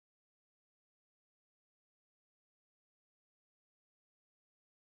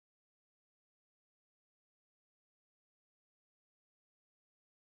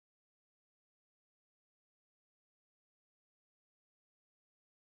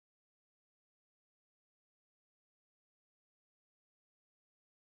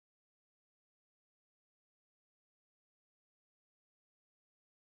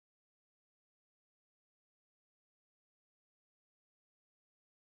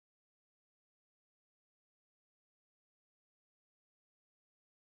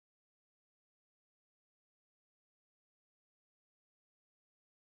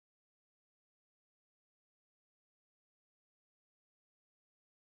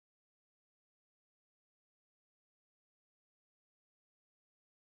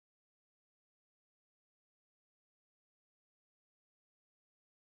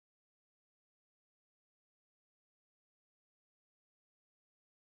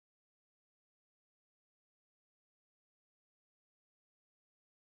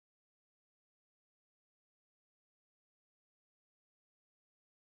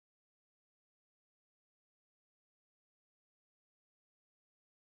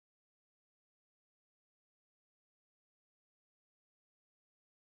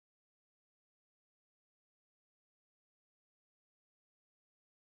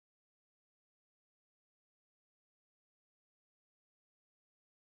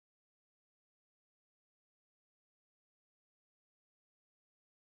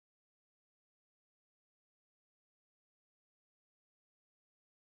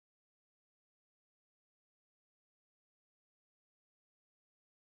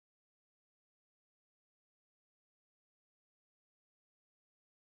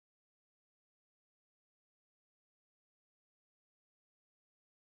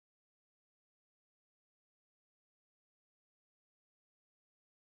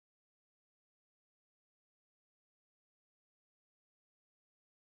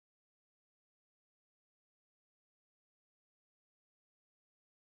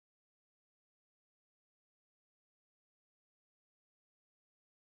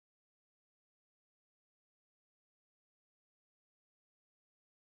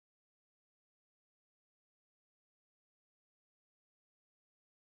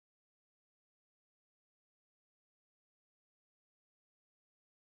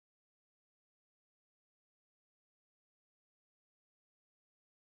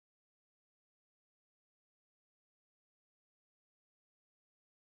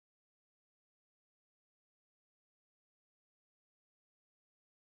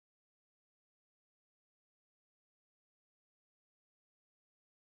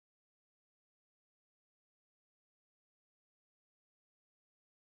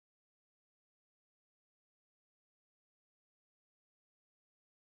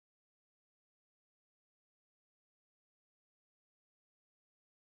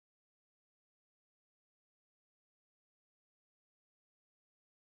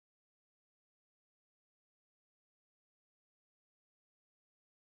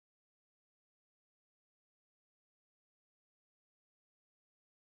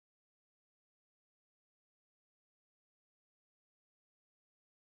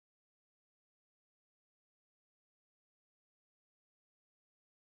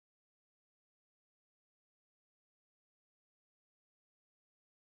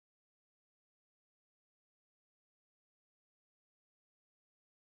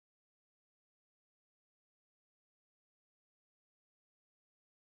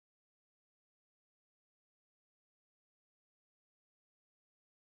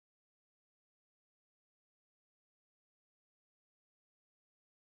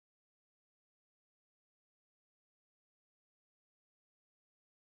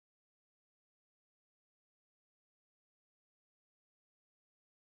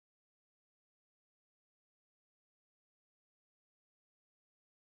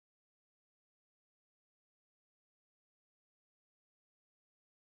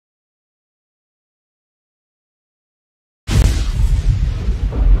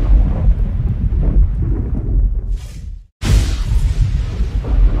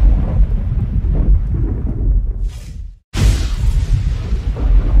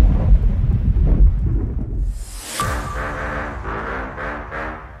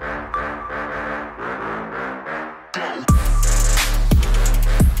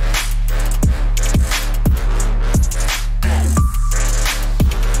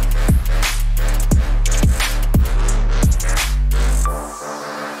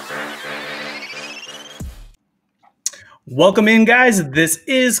Welcome in, guys. This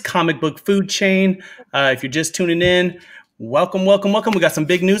is Comic Book Food Chain. If you're just tuning in, welcome. We got some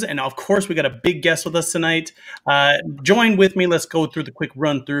big news, and of course, we got a big guest with us tonight. Join with me. Let's go through the quick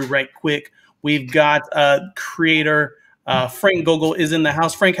run through right quick. We've got creator Frank Gogol is in the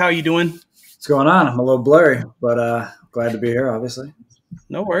house. Frank, how are you doing? What's going on? I'm a little blurry, but glad to be here, obviously.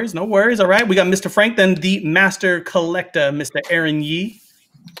 No worries. All right, we got Mr. Frank, then the master collector, Mr. Aaron Yee.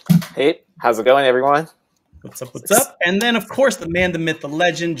 Hey, how's it going, everyone? What's up? And then, of course, the man, the myth, the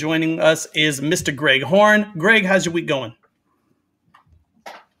legend, joining us is Mr. Greg Horn. Greg, how's your week going?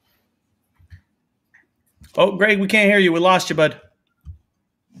 Oh, Greg, we can't hear you. We lost you, bud.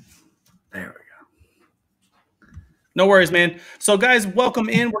 There we go. No worries, man. So, guys, welcome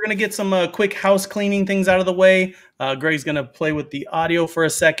in. We're going to get some quick house cleaning things out of the way. Greg's going to play with the audio for a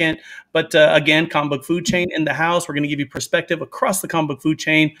second. But again, comic book food chain in the house. We're going to give you perspective across the comic book food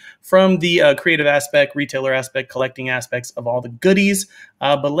chain from the creative aspect, retailer aspect, collecting aspects of all the goodies.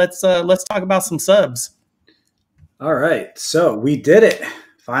 But let's talk about some subs. All right. So we did it.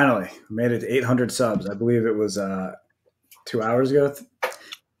 Finally, we made it to 800 subs. I believe it was 2 hours ago.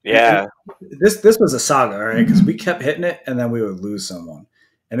 Yeah. This was a saga, all right? Because we kept hitting it, and then we would lose someone.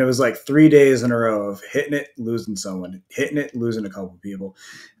 And it was like 3 days in a row of hitting it, losing someone, hitting it, losing a couple people.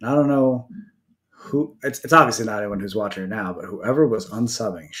 And I don't know who. It's obviously not anyone who's watching it now, but whoever was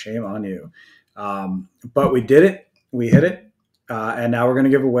unsubbing, shame on you. But we did it. We hit it. And now we're going to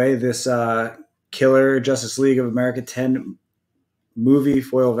give away this killer Justice League of America 10 movie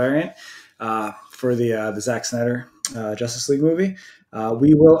foil variant for the Zack Snyder Justice League movie.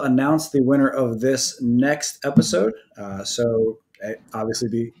 We will announce the winner of this next episode. So obviously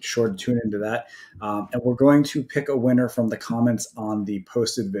be sure to tune into that. And we're going to pick a winner from the comments on the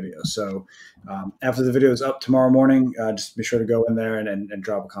posted video. So after the video is up tomorrow morning, just be sure to go in there and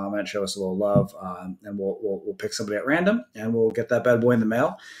drop a comment, show us a little love, and we'll pick somebody at random, and we'll get that bad boy in the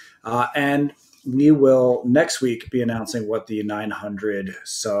mail. And we will next week be announcing what the 900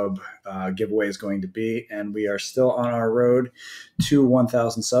 sub giveaway is going to be. And we are still on our road to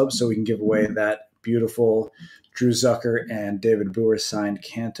 1,000 subs, so we can give away that beautiful Drew Zucker and David Brewer signed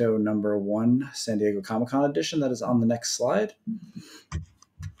Canto #1 San Diego Comic-Con edition that is on the next slide.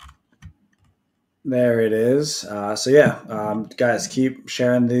 There it is. So yeah, guys, keep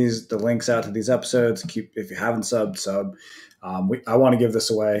sharing the links out to these episodes. If you haven't subbed, sub. I want to give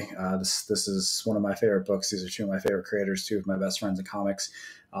this away. This is one of my favorite books. These are two of my favorite creators, two of my best friends in comics.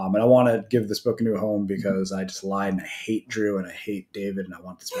 And I want to give this book a new home because I just lied and I hate Drew and I hate David and I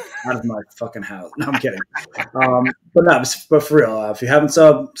want this book out of my fucking house. No, I'm kidding. But for real, if you haven't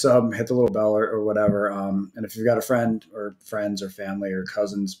sub, hit the little bell or whatever. And if you've got a friend or friends or family or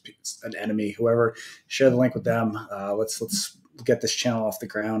cousins, an enemy, whoever, share the link with them. Let's get this channel off the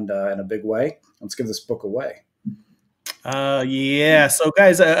ground in a big way. Let's give this book away. Yeah. So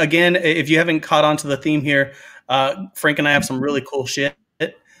guys, again, if you haven't caught on to the theme here, Frank and I have some really cool shit.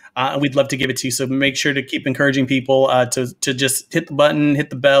 And we'd love to give it to you. So make sure to keep encouraging people to just hit the button, hit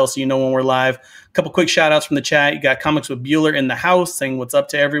the bell so you know when we're live. A couple quick shout outs from the chat. You got Comics with Bueller in the house saying what's up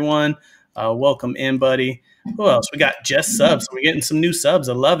to everyone. Welcome in, buddy. Who else? We got Jess subs. We're getting some new subs.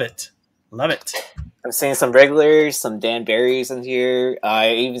 I love it. Love it. I'm seeing some regulars, some Dan Barrys in here.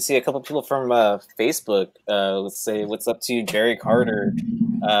 I even see a couple people from Facebook. Let's say what's up to Jerry Carter.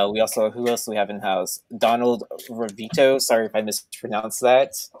 Who else do we have in house? Donald Ravito. Sorry if I mispronounced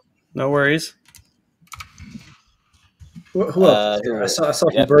that. No worries. Who else? I saw some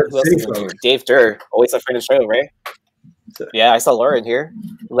Bird City folks. Dave Durr, always a friend of the show, right? Yeah, I saw Laura in here.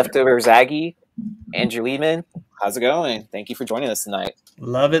 Leftover Zaggy, Andrew Lehman. How's it going? Thank you for joining us tonight.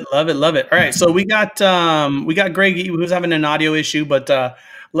 Love it. All right, so we got Greg who's having an audio issue, but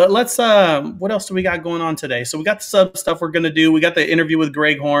let's what else do we got going on today? So we got the sub stuff we're gonna do. We got the interview with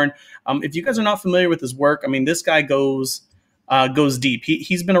Greg Horn. If you guys are not familiar with his work, I mean, this guy goes deep.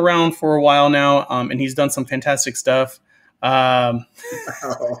 He's been around for a while now, and he's done some fantastic stuff. But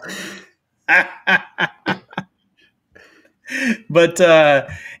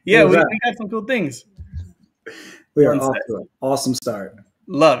yeah, we got some cool things. We are off to an awesome start.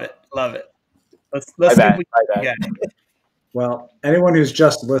 Love it. Let's my bad. Well, anyone who's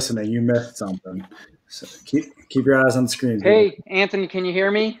just listening, you missed something. So keep your eyes on the screen. Hey, dude. Anthony, can you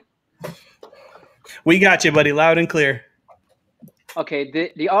hear me? We got you, buddy, loud and clear. Okay,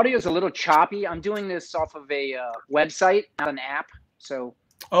 the audio is a little choppy. I'm doing this off of a website, not an app. So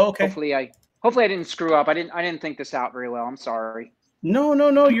okay. Hopefully I didn't screw up. I didn't think this out very well. I'm sorry.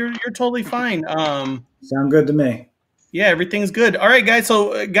 No, you're totally fine. Sound good to me. Yeah, everything's good. All right, guys.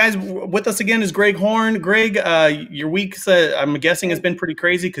 So, guys, with us again is Greg Horn. Greg, your week's, I'm guessing, has been pretty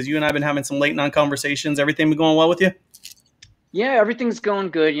crazy because you and I have been having some late night conversations. Everything been going well with you? Yeah, everything's going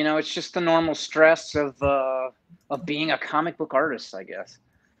good. You know, it's just the normal stress of being a comic book artist, I guess.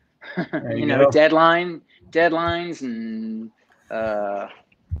 There You you know, go. deadlines, and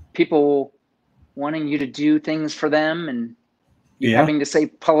people wanting you to do things for them, and you Yeah. having to say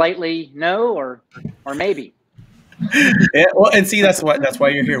politely no or maybe. Yeah, well, and see, that's why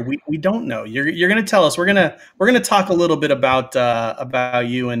you're here. We don't know. You're gonna tell us. We're gonna talk a little bit about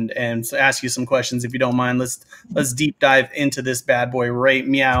you and ask you some questions if you don't mind. Let's deep dive into this bad boy right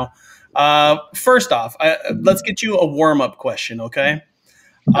meow. First off, let's get you a warm up question, okay?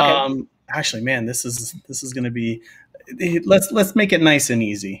 Okay. Actually, man, this is gonna be. Let's make it nice and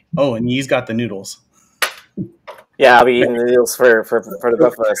easy. Oh, and he's got the noodles. Yeah, I'll be eating the noodles for the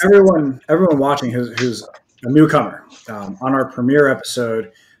both of us. Everyone watching who's a newcomer, on our premiere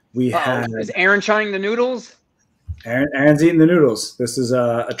episode, we had Is Aaron trying the noodles? Aaron's eating the noodles. This is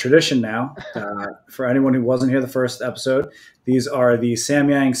a tradition now. For anyone who wasn't here the first episode, these are the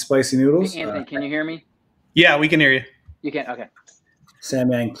Samyang spicy noodles. Hey, Anthony, can you hear me? Yeah, we can hear you. You can. Okay.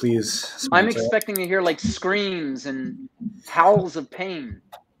 Samyang, please. I'm sponsor. expecting to hear like screams and howls of pain.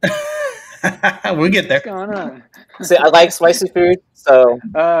 We'll get there. What's going on? See, I like spicy food, so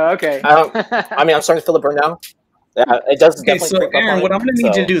Okay. I mean, I'm starting to feel the burn now. Yeah, it does. Okay, definitely so creep up Aaron, on what it, I'm going to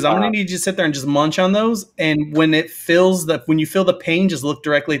need you to do is I'm so, going to need you to sit there and just munch on those, and when you feel the pain, just look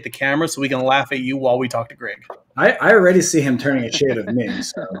directly at the camera so we can laugh at you while we talk to Greg. I already see him turning a shade of me.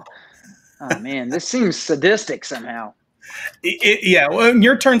 So. Oh man, this seems sadistic somehow. Yeah, well,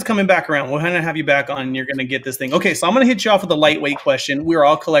 your turn's coming back around. We're going to have you back on, and you're going to get this thing. Okay, so I'm going to hit you off with a lightweight question. We were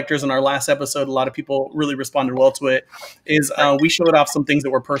all collectors in our last episode. A lot of people really responded well to it. We showed off some things that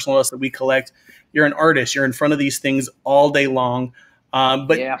were personal to us that we collect. You're an artist. You're in front of these things all day long.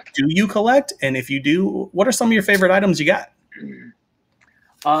 But do you collect? And if you do, what are some of your favorite items you got?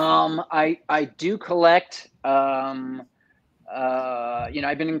 I do collect. You know,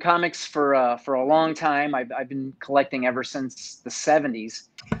 I've been in comics for a long time. I've been collecting ever since the 70s,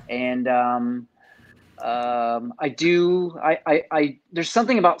 and there's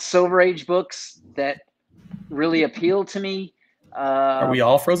something about Silver Age books that really appeal to me. Are we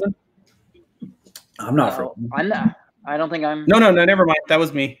all frozen? I'm not frozen. I'm not. I don't think I'm. No, never mind. That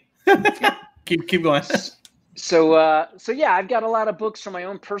was me. keep going. So yeah, I've got a lot of books from my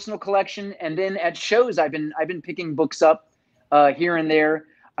own personal collection, and then at shows I've been picking books up here and there.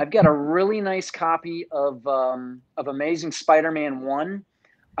 I've got a really nice copy of Amazing Spider-Man 1.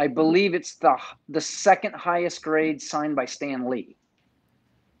 I believe it's the second highest grade signed by Stan Lee.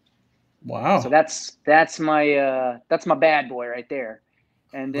 Wow. So that's my bad boy right there.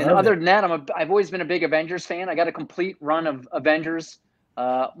 And then other than that, I've always been a big Avengers fan. I got a complete run of Avengers.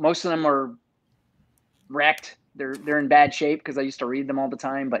 Most of them are wrecked. They're in bad shape because I used to read them all the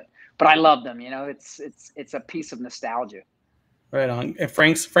time, but I love them. You know, it's a piece of nostalgia. Right on.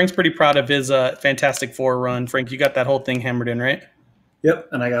 Frank's pretty proud of his Fantastic Four run. Frank, you got that whole thing hammered in, right? Yep,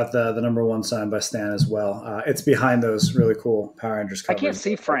 and I got the number 1 signed by Stan as well. It's behind those really cool Power Rangers covers. I can't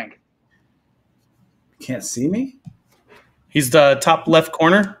see Frank. Can't see me? He's the top left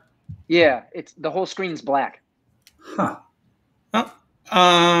corner. Yeah, it's the whole screen's black. Huh.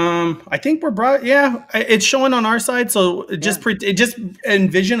 Oh, I think we're brought. Yeah, it's showing on our side. So just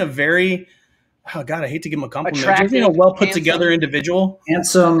envision a very. Oh God, I hate to give him a compliment. Attractive, just, well put together individual.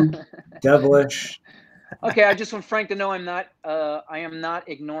 Handsome, devilish. Okay, I just want Frank to know I am not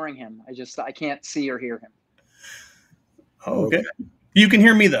ignoring him. I can't see or hear him. Oh, okay. You can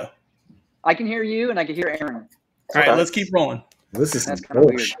hear me though. I can hear you, and I can hear Aaron. All right, let's keep rolling. This is That's kind of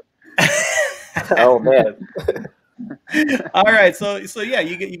weird. Oh man. All right, so yeah,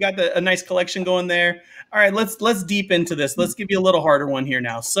 you got a nice collection going there. All right, let's deep into this. Let's give you a little harder one here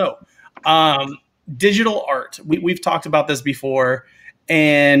now. So, digital art. We've talked about this before,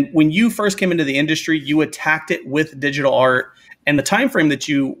 and when you first came into the industry, you attacked it with digital art. And the time frame that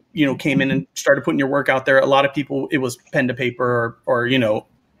you came in and started putting your work out there, a lot of people, it was pen to paper or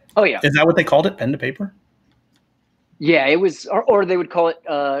Oh yeah. Is that what they called it? Pen to paper? Yeah, it was, or they would call it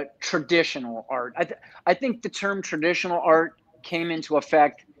traditional art. I think the term traditional art came into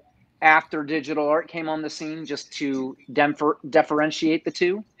effect after digital art came on the scene, just to differentiate the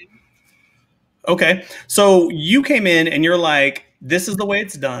two. Okay, so you came in and you're like, this is the way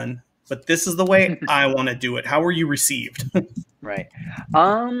it's done, but this is the way I want to do it. How were you received? Right.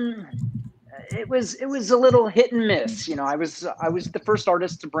 It was a little hit and miss. I was the first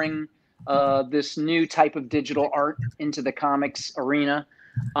artist to bring this new type of digital art into the comics arena.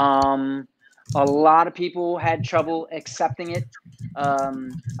 A lot of people had trouble accepting it.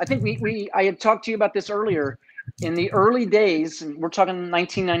 I think I had talked to you about this earlier. In the early days, we're talking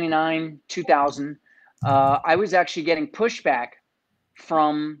 1999, 2000, I was actually getting pushback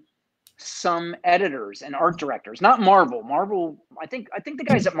from some editors and art directors, not Marvel. Marvel, I think the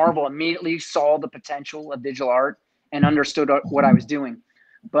guys at Marvel immediately saw the potential of digital art and understood what I was doing.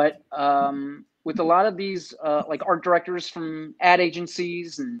 But with a lot of these like art directors from ad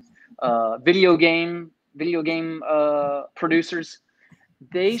agencies and video game producers,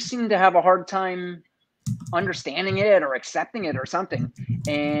 they seem to have a hard time understanding it or accepting it or something.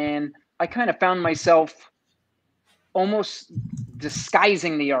 And I kind of found myself almost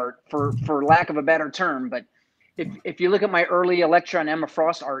disguising the art, for lack of a better term. But if you look at my early Electra and Emma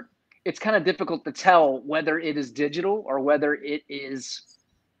Frost art, it's kind of difficult to tell whether it is digital or whether it is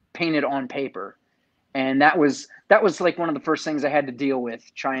painted on paper. And that was like one of the first things I had to deal with,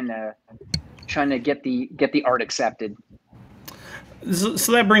 trying to get the art accepted.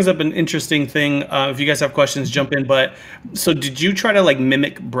 So that brings up an interesting thing. If you guys have questions, jump in. But so did you try to like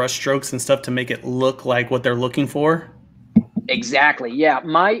mimic brush strokes and stuff to make it look like what they're looking for? Exactly. Yeah.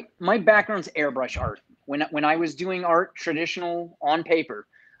 My background's airbrush art. When I was doing art traditional on paper,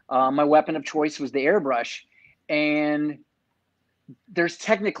 my weapon of choice was the airbrush, and there's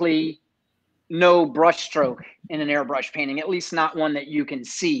technically no brush stroke in an airbrush painting, at least not one that you can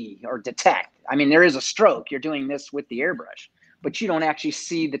see or detect. I mean, there is a stroke. You're doing this with the airbrush, but you don't actually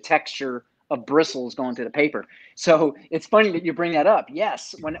see the texture of bristles going through the paper. So it's funny that you bring that up.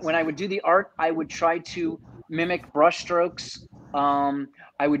 Yes, when I would do the art, I would try to mimic brush strokes.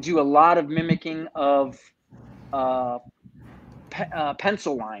 I would do a lot of mimicking of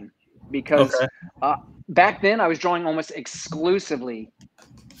pencil line, because back then I was drawing almost exclusively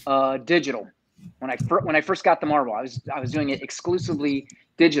digital. When I first got the Marvel, I was doing it exclusively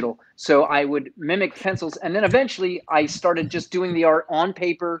digital. So I would mimic pencils, and then eventually I started just doing the art on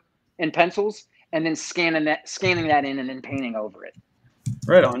paper and pencils, and then scanning that in and then painting over it.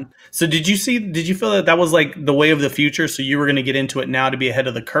 Right on. So did you feel that was like the way of the future? So you were going to get into it now to be ahead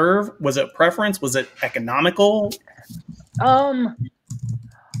of the curve? Was it preference? Was it economical?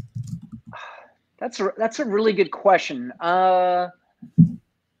 That's a really good question. I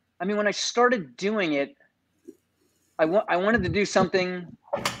mean, when I started doing it, I wanted to do something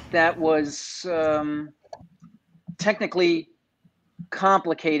that was technically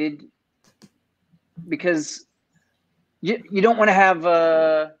complicated, because you don't want to have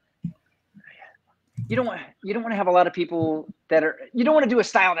you don't want to have a lot of people you don't want to do a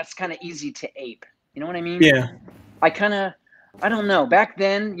style that's kind of easy to ape. You know what I mean? Yeah. I don't know. Back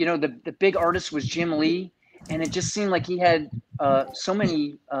then, the big artist was Jim Lee, and it just seemed like he had so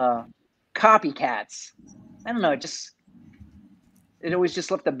many copycats. I don't know. It always just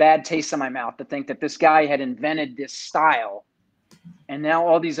left a bad taste in my mouth to think that this guy had invented this style, and now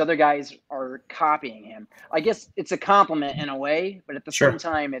all these other guys are copying him. I guess it's a compliment in a way, but at the same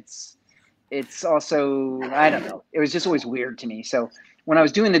time, it's also, I don't know. It was just always weird to me. So when I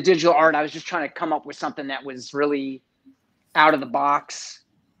was doing the digital art, I was just trying to come up with something that was really out of the box.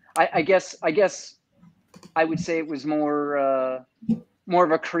 I guess I would say it was more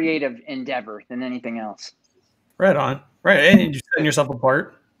of a creative endeavor than anything else. Right on. Right. And you're setting yourself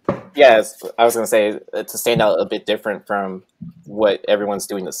apart. Yes, I was going to say, to stand out a bit different from what everyone's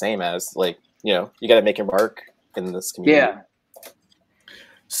doing the same as, like, you got to make your mark in this community. Yeah.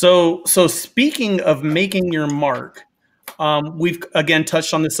 So speaking of making your mark, we've again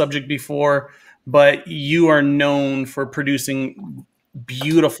touched on this subject before, but you are known for producing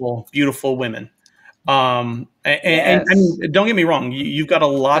beautiful, beautiful women. And I mean, don't get me wrong, you've got a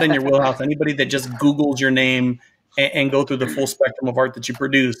lot in your wheelhouse. Anybody that just Googles your name and go through the full spectrum of art that you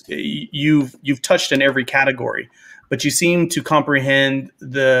produce, you've touched in every category. But you seem to comprehend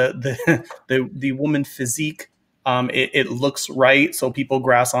the woman physique. It looks right, so people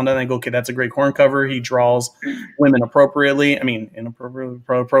grasp onto it and go, okay, that's a great corn cover. He draws women appropriately. I mean,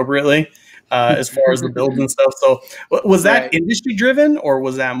 inappropriately, as far as the builds and stuff. So was that industry driven, or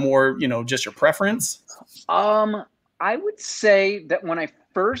was that more, just your preference? I would say that when I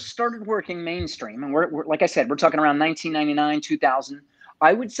first started working mainstream, and we're like I said, we're talking around 1999, 2000,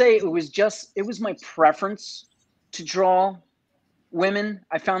 I would say it was my preference to draw women.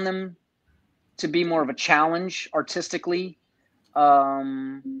 I found them to be more of a challenge artistically.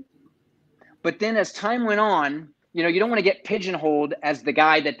 But then as time went on, you don't want to get pigeonholed as the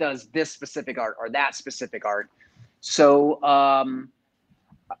guy that does this specific art or that specific art. So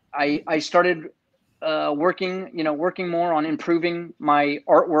I started working more on improving my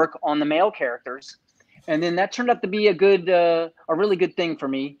artwork on the male characters. And then that turned out to be a really good thing for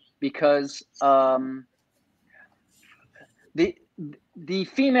me, because the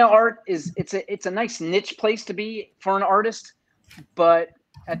female art it's a nice niche place to be for an artist, but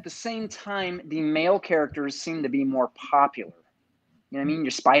at the same time, the male characters seem to be more popular. You know what I mean?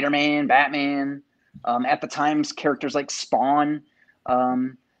 Your Spider-Man, Batman, at the times, characters like Spawn,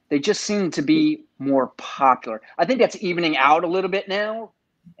 they just seem to be more popular. I think that's evening out a little bit now.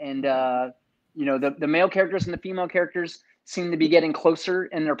 And, you know, the male characters and the female characters seem to be getting closer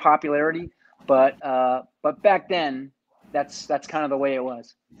in their popularity. But back then, that's kind of the way it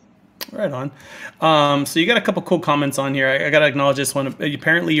was. Right on. So you got a couple cool comments on here. I got to acknowledge this one.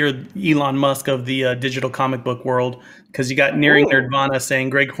 Apparently, you're Elon Musk of the digital comic book world, because you got Nearing Nerdvana saying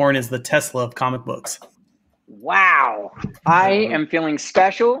Greg Horn is the Tesla of comic books. Wow. I am feeling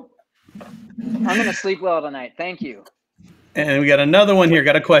special. I'm going to sleep well tonight. Thank you. And we got another one here.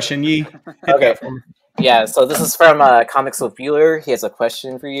 Got a question. Yee. Okay. Yeah, so this is from Comics with Bueller. He has a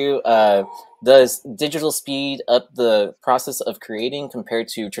question for you. Does digital speed up the process of creating compared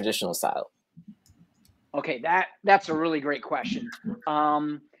to traditional style? Okay, that's a really great question.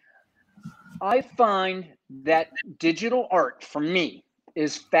 I find that digital art, for me,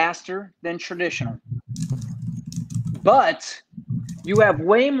 is faster than traditional. But you have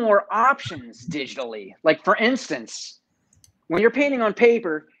way more options digitally. Like, for instance, when you're painting on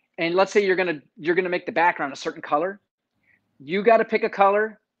paper, and let's say you're gonna make the background a certain color, you got to pick a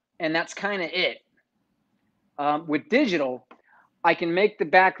color, and that's kind of it. With digital, I can make the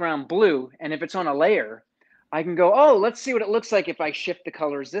background blue, and if it's on a layer, I can go, oh, let's see what it looks like if I shift the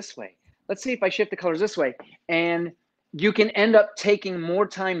colors this way. Let's see if I shift the colors this way. And you can end up taking more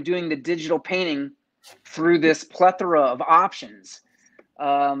time doing the digital painting through this plethora of options.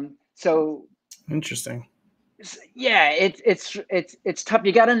 So interesting. Yeah, it's tough.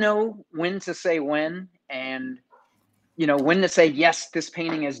 You got to know when to say when, and when to say yes, this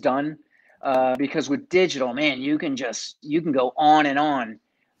painting is done. Because with digital, man, you can go on and on.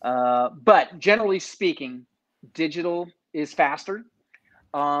 But generally speaking, digital is faster.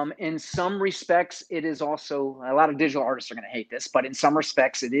 In some respects, it is also, a lot of digital artists are going to hate this, but in some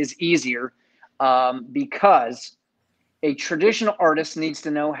respects, it is easier because a traditional artist needs to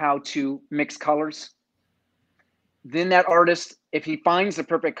know how to mix colors. Then that artist, if he finds the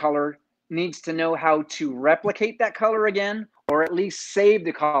perfect color, needs to know how to replicate that color again, or at least save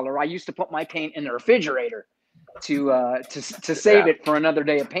the color. I used to put my paint in the refrigerator to save it for another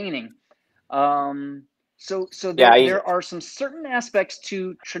day of painting. So there are some certain aspects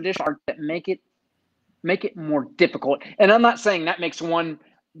to traditional art that make it more difficult. And I'm not saying that makes one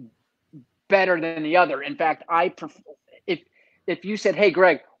better than the other. In fact, I prefer, if you said, hey,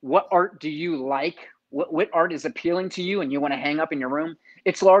 Greg, what art do you like? What art is appealing to you and you want to hang up in your room?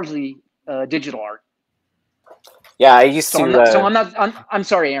 It's largely digital art. Yeah, I used to. I'm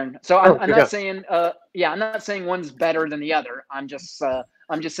sorry, Aaron. So I'm not saying. I'm not saying one's better than the other. I'm just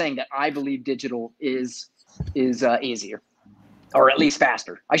saying that I believe digital is easier, or at least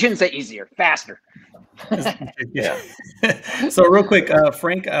faster. I shouldn't say easier, faster. Yeah. So real quick,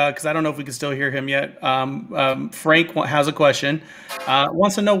 Frank, because I don't know if we can still hear him yet. Frank has a question.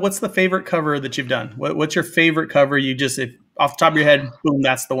 Wants to know, what's the favorite cover that you've done? What's your favorite cover? You just, if off the top of your head, boom,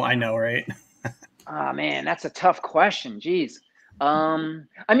 that's the one I know, right? Oh man, that's a tough question. Jeez.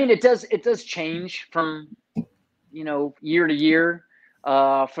 I mean, it does change from year to year.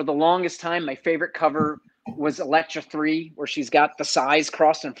 For the longest time, my favorite cover was Electra 3, where she's got the size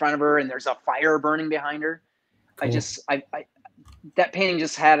crossed in front of her and there's a fire burning behind her. Cool. That painting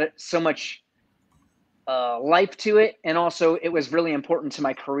just had so much life to it, and also it was really important to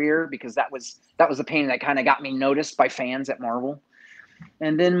my career because that was the painting that kind of got me noticed by fans at Marvel.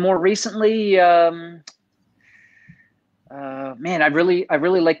 And then more recently, man, I really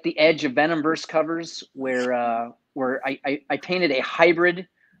like the Edge of Venomverse covers where I painted a hybrid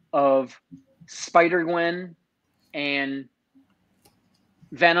of Spider-Gwen and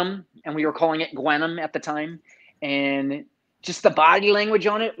Venom, and we were calling it Gwenom at the time. And just the body language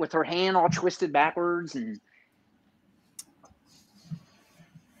on it with her hand all twisted backwards, and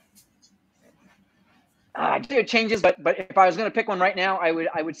it changes. But if I was going to pick one right now, I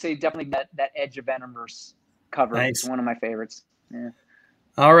would say definitely that Edge of Venomverse cover. Nice. Is one of my favorites. Yeah.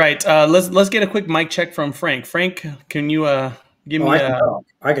 All right, let's get a quick mic check from Frank. Frank, can you give me?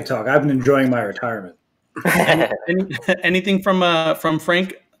 I can talk. I've been enjoying my retirement. Anything from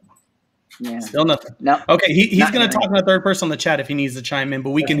Frank? Yeah. Still nothing. No. Okay, he's going to talk in the third person on the chat if he needs to chime in,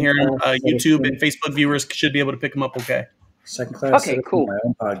 but we can hear him. YouTube and Facebook viewers should be able to pick him up. Okay. Second class. Okay, cool. My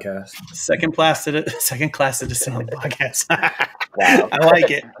own podcast. Second class citizen on the podcast. Wow. I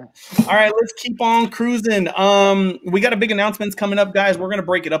like it. All right, let's keep on cruising. We got a big announcements coming up, guys. We're going to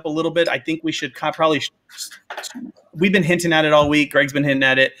break it up a little bit. I think we should probably. We've been hinting at it all week. Greg's been hinting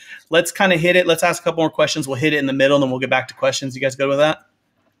at it. Let's kind of hit it. Let's ask a couple more questions. We'll hit it in the middle, and then we'll get back to questions. You guys good with that?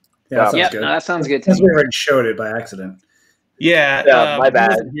 Yeah, that sounds Yeah, good. no, that sounds good to Since me. we already showed it by accident. Yeah, My I bad.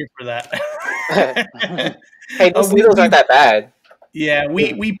 wasn't here for that. Hey, those needles aren't that bad. Yeah,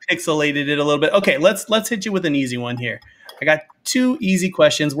 we pixelated it a little bit. Okay, let's hit you with an easy one here. I got 2 easy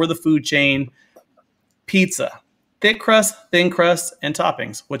questions. We're the food chain. Pizza, thick crust, thin crust, and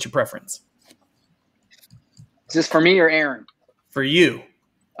toppings. What's your preference? Is this for me or Aaron? For you.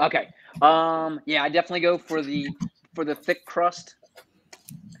 Okay. Yeah, I definitely go for the thick crust.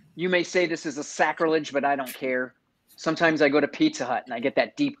 You may say this is a sacrilege, but I don't care. Sometimes I go to Pizza Hut and I get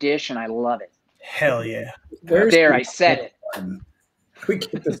that deep dish and I love it. Hell yeah. There, I said it. We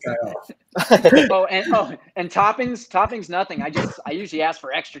get this guy off. And toppings, nothing. I usually ask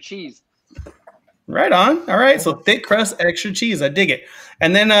for extra cheese. Right on. All right. So thick crust, extra cheese. I dig it.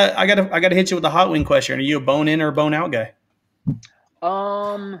 And then I gotta hit you with the hot wing question. Are you a bone in or a bone out guy?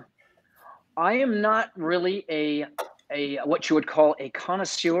 I am not really a what you would call a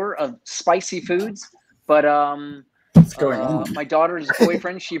connoisseur of spicy foods, but What's going on? my daughter's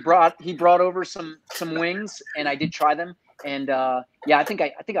boyfriend, he brought over some wings, and I did try them, and yeah, I think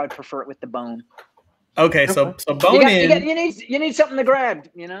I would prefer it with the bone. Okay, so bone in. You need something to grab.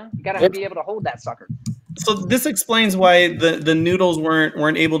 You got to be able to hold that sucker. So this explains why the noodles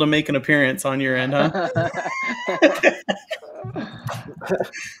weren't able to make an appearance on your end, huh?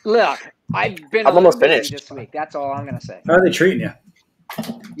 Look, I'm almost finished this week. That's all I'm gonna say. How are they treating you?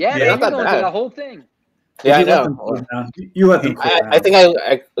 Yeah, not that going through bad. the whole thing. Yeah, I You let know. them cool down. You let them cool down. I think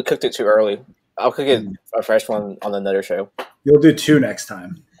I cooked it too early. I'll cook it a fresh one on another show. You'll do 2 next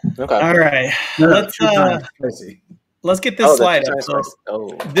time. Okay. All right. No, Let's 2 times spicy. let's get this slide up. that's So nice.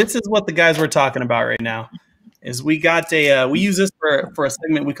 Oh. this is what the guys were talking about right now. Is we got we use this for a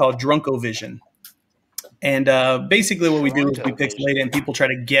segment we call Drunkovision. And basically what we do is we pixelate it and people try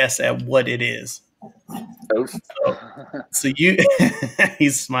to guess at what it is. Oh. So you,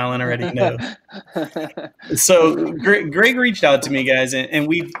 he's smiling already. No. So Greg reached out to me, guys, and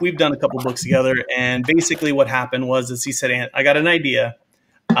we've done a couple books together. And basically what happened is he said, I got an idea.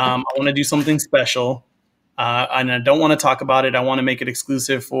 I want to do something special. And I don't want to talk about it. I want to make it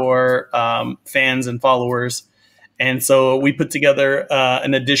exclusive for fans and followers. And so we put together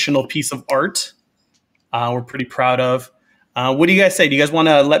an additional piece of art we're pretty proud of. What do you guys say? Do you guys want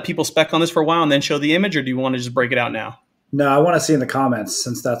to let people spec on this for a while and then show the image, or do you want to just break it out now? No, I want to see in the comments,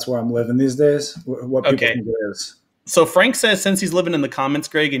 since that's where I'm living these days, what people think it is. So Frank says since he's living in the comments,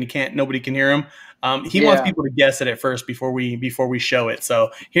 Greg, and nobody can hear him, he wants people to guess it at first before we show it. So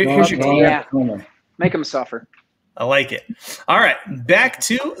here's your team. Yeah. Make them suffer. I like it. All right, back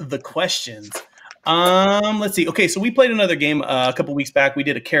to the questions. Let's see. Okay, so we played another game a couple weeks back. We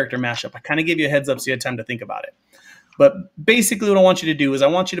did a character mashup. I kind of gave you a heads up so you had time to think about it. But basically what I want you to do is I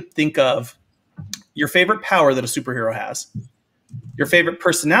want you to think of your favorite power that a superhero has, your favorite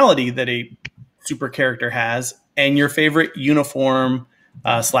personality that a super character has, and your favorite uniform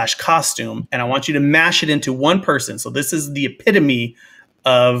 / costume. And I want you to mash it into one person. So this is the epitome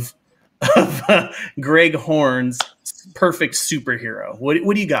of Greg Horn's perfect superhero.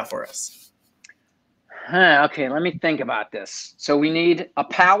 What do you got for us? Okay, let me think about this. So we need a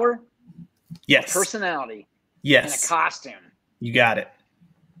power, Yes. a personality, Yes. and a costume. You got it.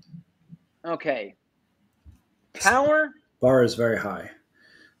 Okay. Power. Bar is very high.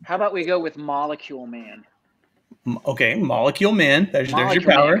 How about we go with Molecule Man? Okay, Molecule Man. There's your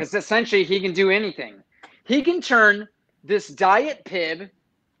power. Because essentially he can do anything. He can turn this diet pib,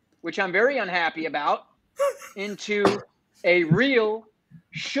 which I'm very unhappy about, into a real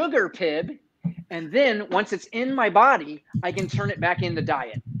sugar pib. And then once it's in my body, I can turn it back into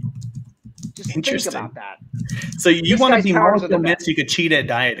diet. Just think about that. So you want to be powers Molecule Man so you could cheat at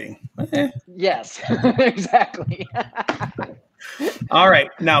dieting. Yes, exactly. All right.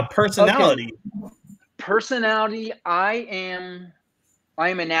 Now, personality. Okay. Personality, I am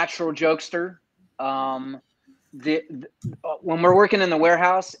a natural jokester. When we're working in the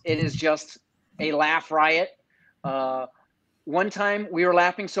warehouse, it is just a laugh riot. One time we were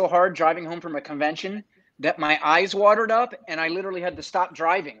laughing so hard driving home from a convention that my eyes watered up and I literally had to stop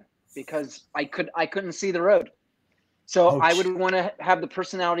driving because I couldn't see the road. So I would want to have the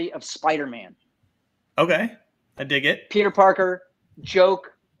personality of Spider-Man. Okay. I dig it. Peter Parker,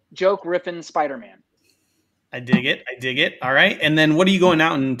 joke riffing Spider-Man. I dig it. All right. And then what are you going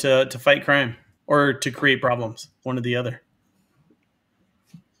out and to fight crime or to create problems? One or the other.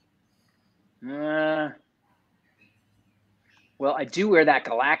 Well, I do wear that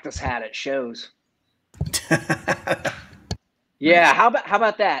Galactus hat at shows. Yeah, how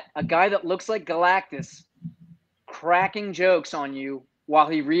about that? A guy that looks like Galactus cracking jokes on you while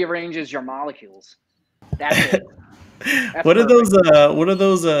he rearranges your molecules. That's it. That's What are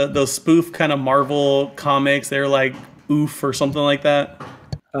perfect. those spoof kind of Marvel comics? They're like Oof or something like that.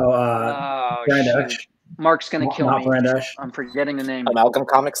 Oh, Oh, Brand shoot. Esch. Mark's going to kill Not me. Brand Esch. I'm forgetting the name. Amalgam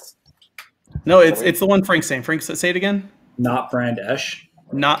Comics. No, it's the one Frank's saying. Frank, say it again. Not Brand Esch.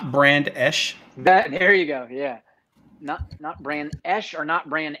 Not Brand Esch. There you go. Yeah. Not Brand Esch or not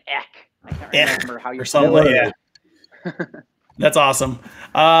Brand Eck. I can't remember how you or something like Yeah. That's awesome.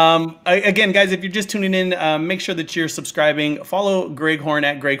 Again, guys, if you're just tuning in, make sure that you're subscribing. Follow Greg Horn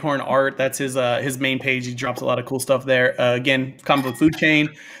at Greg Horn Art. That's his main page. He drops a lot of cool stuff there. Again, Comic Book Food Chain.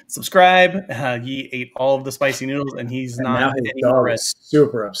 Subscribe. He ate all of the spicy noodles, and he's And not now his anymore dog red. is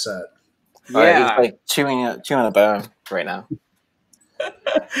super upset. Yeah. He's like chewing on a bone right now.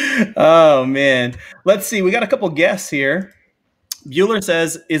 Oh man, let's see. We got a couple guests here. Bueller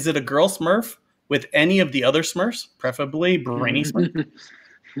says, "Is it a girl Smurf with any of the other Smurfs, preferably Brainy Smurf?"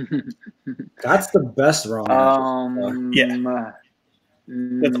 That's the best wrong answer. Yeah.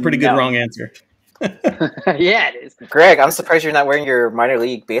 That's a pretty good wrong answer. Yeah, it is. Greg, I'm surprised you're not wearing your minor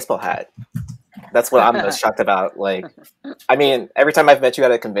league baseball hat. That's what I'm most shocked about. Like, I mean, every time I've met you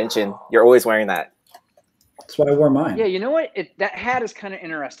at a convention, you're always wearing that. That's why I wore mine. Yeah, you know what? That hat is kind of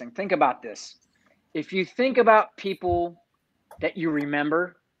interesting. Think about this. If you think about people that you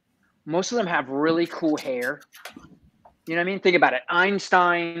remember, most of them have really cool hair. You know what I mean? Think about it.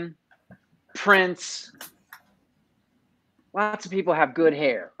 Einstein, Prince. Lots of people have good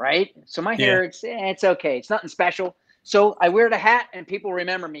hair, right? So my hair, it's okay. It's nothing special. So I wear the hat and people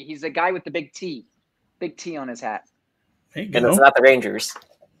remember me. He's the guy with the big T on his hat. There you go. And it's not the Rangers.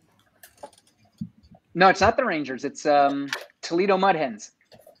 No, it's not the Rangers. It's Toledo Mud Hens.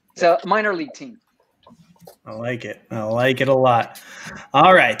 It's a minor league team. I like it. I like it a lot.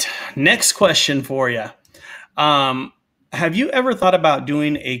 All right. Next question for you. Have you ever thought about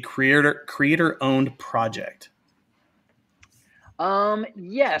doing a creator-owned project?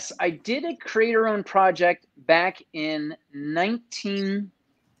 Yes, I did a creator-owned project back in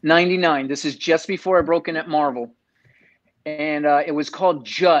 1999. This is just before I broke in at Marvel. And it was called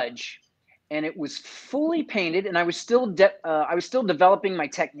Judge. And it was fully painted, and I was still developing my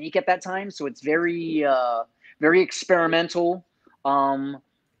technique at that time, so it's very experimental,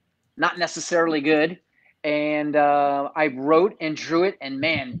 not necessarily good. And I wrote and drew it, and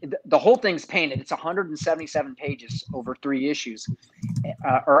man, the whole thing's painted. It's 177 pages over 3 issues,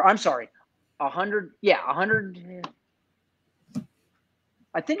 or I'm sorry, 100. Yeah, 100.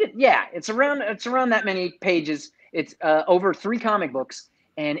 I think it's around that many pages. It's over 3 comic books.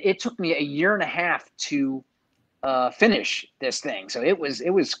 And it took me a year and a half to finish this thing. So it was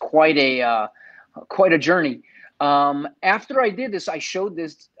quite a journey. After I did this, I showed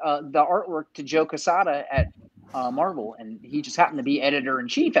the artwork to Joe Quesada at Marvel, and he just happened to be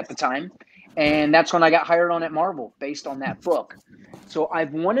editor-in-chief at the time. And that's when I got hired on at Marvel based on that book. So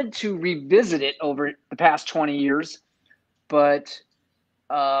I've wanted to revisit it over the past 20 years, but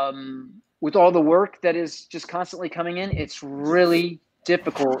with all the work that is just constantly coming in, it's really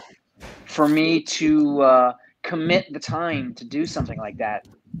difficult for me to commit the time to do something like that,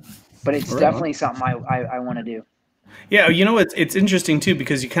 but it's definitely something I want to do. Yeah, you know, it's interesting too,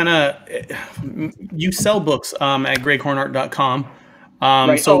 because you sell books at greghornart.com.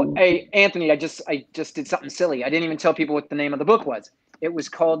 Right. So hey Anthony, I just did something silly. I didn't even tell people what the name of the book was. It was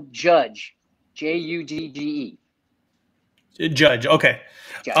called Judge, Judge. Judge. Okay.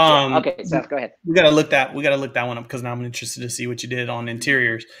 Judge, yeah. Okay, so go ahead. We gotta look that one up, because now I'm interested to see what you did on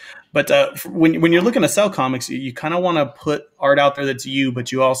interiors. But when you're looking to sell comics, you kind of want to put art out there that's you,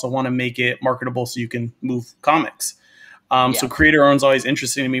 but you also want to make it marketable so you can move comics. So creator own's always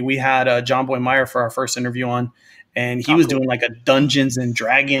interesting to me. We had John Boy Meyer for our first interview on, and he was doing like a Dungeons and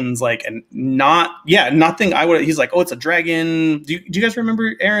Dragons, like, and nothing. He's like, oh, it's a dragon. Do you guys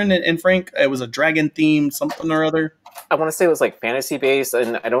remember, Aaron and Frank? It was a dragon themed something or other. I want to say it was like fantasy based,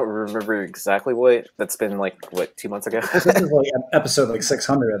 and I don't remember exactly what. That's been like 2 months ago. This is like episode like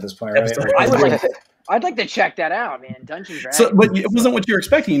 600 at this point, right? I'd like to check that out, man. Dungeons Dragons. So, but it wasn't what you were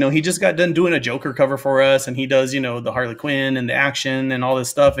expecting. You know, he just got done doing a Joker cover for us, and he does, the Harley Quinn and the action and all this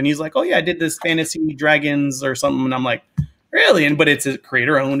stuff. And he's like, "Oh yeah, I did this fantasy dragons or something." And I'm like, "Really?" But it's a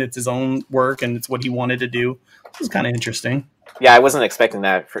creator owned. It's his own work, and it's what he wanted to do. It was kind of interesting. Yeah, I wasn't expecting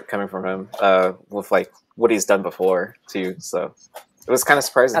that coming from him. With like what he's done before too, so it was kind of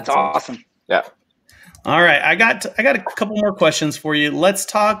surprising. That's awesome. Yeah. All right, I got a couple more questions for you. Let's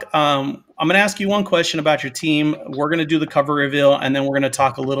talk. I'm going to ask you one question about your team. We're going to do the cover reveal, and then we're going to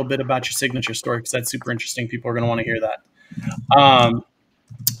talk a little bit about your signature story, because that's super interesting. People are going to want to hear that.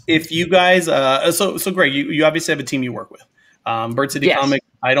 If you guys, so Greg, you obviously have a team you work with. Bird City Comics.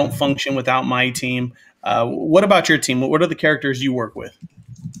 I don't function without my team. What about your team? What are the characters you work with?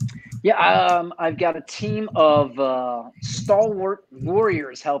 Yeah, I've got a team of stalwart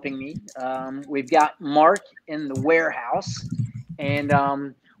warriors helping me. We've got Mark in the warehouse. And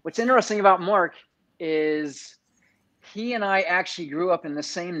what's interesting about Mark is he and I actually grew up in the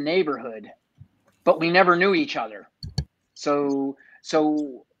same neighborhood, but we never knew each other. So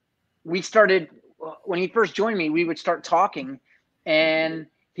we started, when he first joined me, we would start talking, and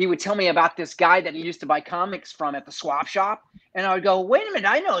he would tell me about this guy that he used to buy comics from at the swap shop. And I would go, wait a minute,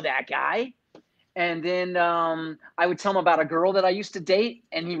 I know that guy. And then I would tell him about a girl that I used to date,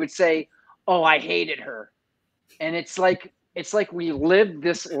 and he would say, oh, I hated her. And it's like we lived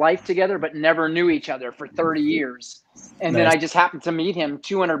this life together but never knew each other for 30 years. And then I just happened to meet him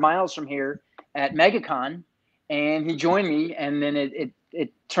 200 miles from here at MegaCon, and he joined me. And then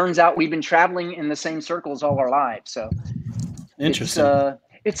it turns out we've been traveling in the same circles all our lives. So interesting.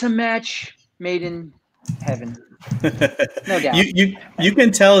 It's a match made in heaven. No doubt. You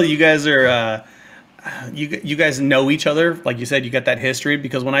can tell you guys are you guys know each other. Like you said, you got that history,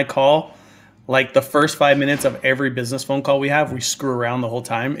 because when I call, like the first 5 minutes of every business phone call we have, we screw around the whole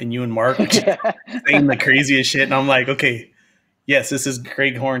time, and you and Mark are just saying the craziest shit. And I'm like, okay, yes, this is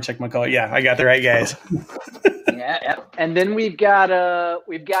Greg Horn. Check my call. Yeah, I got the right guys. Yeah. And then we've got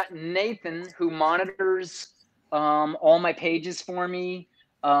Nathan, who monitors all my pages for me.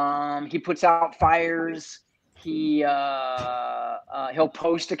 He puts out fires. He'll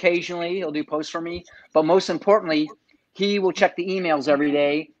post occasionally. He'll do posts for me. But most importantly, he will check the emails every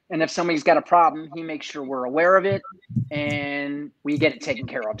day. And if somebody's got a problem, he makes sure we're aware of it and we get it taken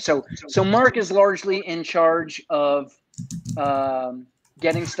care of. So Mark is largely in charge of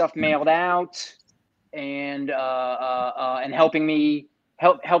getting stuff mailed out and helping me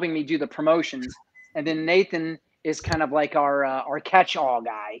do the promotions. And then Nathan is kind of like our catch-all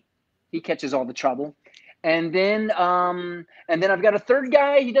guy. He catches all the trouble. And then I've got a third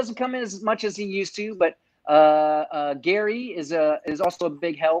guy. He doesn't come in as much as he used to, but Gary is also a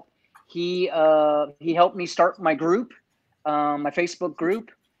big help. He helped me start my group, my Facebook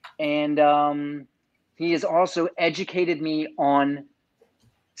group, and he has also educated me on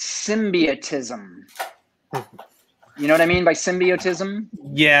symbiotism. You know what I mean by symbiotism?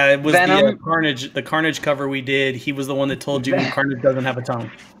 Yeah, it was Venom. the Carnage cover we did. He was the one that told you Carnage doesn't have a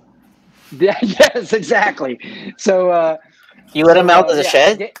tongue. Yeah, yes, exactly. So you let him out of the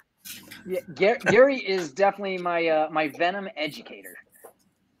shed? Gary is definitely my Venom educator.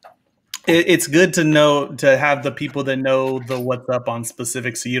 It's good to know, to have the people that know the what's up on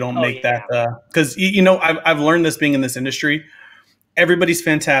specifics, so you don't make that, because I've learned this being in this industry. Everybody's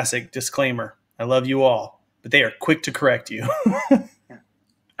fantastic. Disclaimer: I love you all, but they are quick to correct you.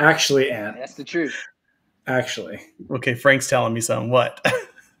 Actually, Ant. That's the truth. Actually. Okay, Frank's telling me something. What?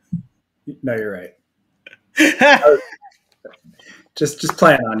 No, you're right. just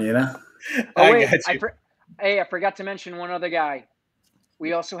playing on you, know. Oh wait, I forgot to mention one other guy.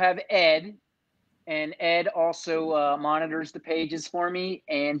 We also have Ed, and Ed also monitors the pages for me,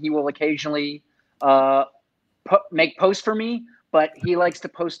 and he will occasionally make posts for me, but he likes to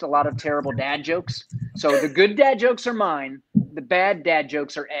post a lot of terrible dad jokes. So the good dad jokes are mine. The bad dad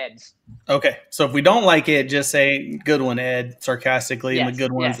jokes are Ed's. Okay, so if we don't like it, just say "good one, Ed," sarcastically, and the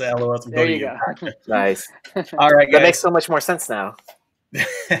good ones, the LOLs will go to you. Nice. All right, guys. That makes so much more sense now.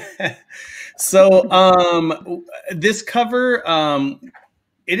 So this cover,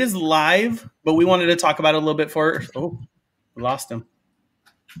 it is live, but we wanted to talk about it a little bit first. Oh, we lost him.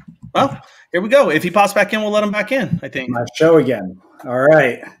 Well, here we go. If he pops back in, we'll let him back in, I think. My show again. All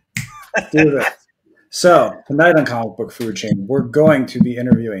right. Let's do this. So tonight on Comic Book Food Chain, we're going to be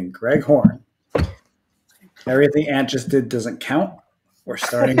interviewing Greg Horn. Everything Ant just did doesn't count. We're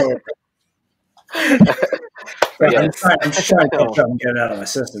starting over. Yes. I'm just trying to catch up and get it out of my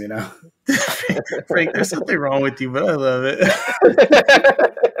system, Frank, there's something wrong with you, but I love it.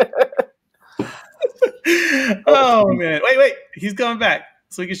 Oh, man. Wait. He's coming back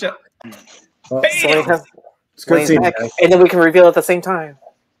so we can show. Well, it's good seeing you guys. And then we can reveal at the same time.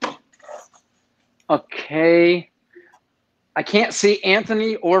 Okay. I can't see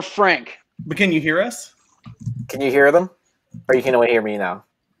Anthony or Frank. But can you hear us? Can you hear them? Or you can only hear me now?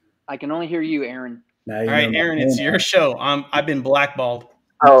 I can only hear you, Aaron. All right, Aaron, it's your show. I've been blackballed.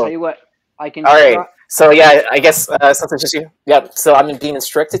 I'll tell you what. I can. All right. So, yeah, I guess since it's just you. Yeah, so I'm being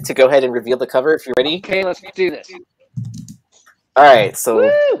instructed to go ahead and reveal the cover if you're ready. Okay, let's do this. All right,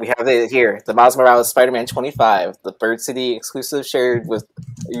 so we have it here. The Miles Morales Spider-Man 25, the Bird City exclusive, shared with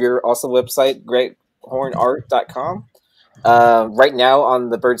your awesome website, greghornart.com. Right now on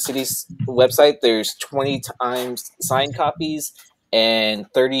the Bird City's website, there's 20 times signed copies and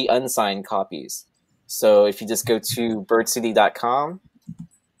 30 unsigned copies. So if you just go to birdcity.com,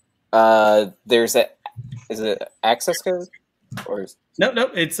 there's is it access code or?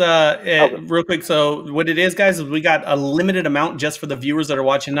 Nope. It's Okay. real quick. So what it is, guys, is we got a limited amount just for the viewers that are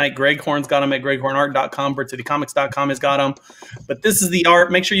watching tonight. Greg Horn's got them at greghornart.com. birdcitycomics.com has got them. But this is the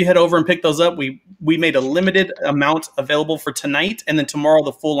art. Make sure you head over and pick those up. We made a limited amount available for tonight, and then tomorrow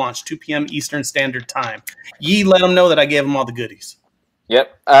the full launch, 2 p.m. Eastern Standard Time. Ye let them know that I gave them all the goodies.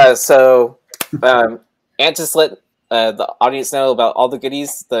 Yep. And just let the audience know about all the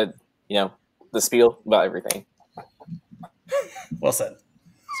goodies, the spiel about everything. Well said.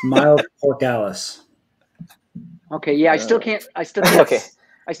 It's mild pork Alice. Okay, yeah, I still can't Okay.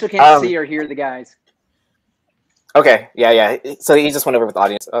 I still can't see or hear the guys. Okay, yeah. So he just went over with the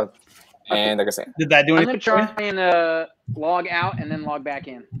audience, and they're gonna say, Did that do I'm anything? gonna try and log out and then log back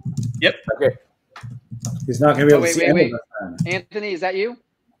in. Yep. "Okay, He's not going to be able to see any wait. of us then. Anthony, is that you?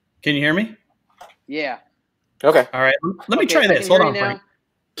 Can you hear me? Yeah. okay." All right. Let me Okay, try so this. can you Hold hear on, me now? Frank.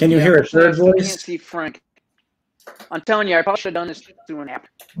 Can you hear a Unfortunately, third I still voice? can't see Frank. I'm telling you, I probably should have done this through an app.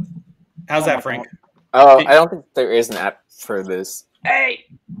 How's Oh, that, my Frank? Oh, I don't think there is an app for this. Hey,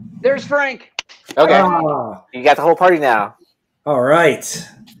 there's Frank. Okay, Ah, you got the whole party now. all right.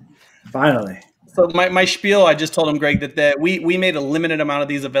 Finally. So my spiel, I just told him, Greg, that we made a limited amount of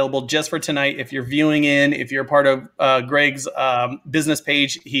these available just for tonight. If you're viewing in, if you're part of Greg's business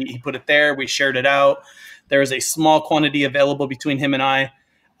page, he put it there. We shared it out. There is a small quantity available between him and I,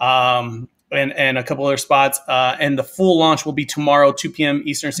 and a couple other spots. And the full launch will be tomorrow, 2 p.m.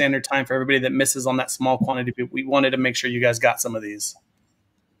 Eastern Standard Time for everybody that misses on that small quantity. But we wanted to make sure you guys got some of these.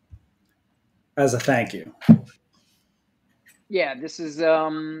 As a thank you. Yeah, this is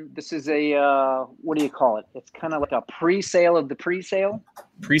a what do you call it? It's kind of like a pre-sale of the pre-sale.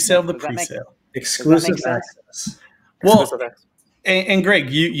 Pre-sale of the Does that make- pre-sale. Exclusive sense? access. Well, Exclusive. and Greg,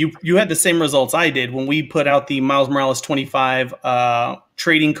 you had the same results I did when we put out the Miles Morales 25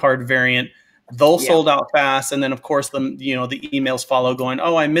 trading card variant. Those sold out fast, and then of course the emails follow going,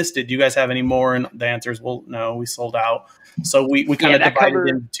 "Oh, I missed it. Do you guys have any more?" And the answer is, "Well, no, we sold out." So we kind of divided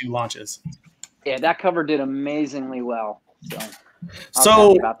into two launches. Yeah, that cover did amazingly well. So I was So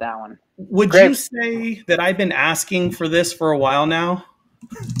happy about that one. would Greg, you say that I've been asking for this for a while now?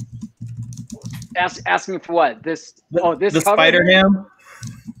 Asking for what? This The cover Spider here? Ham.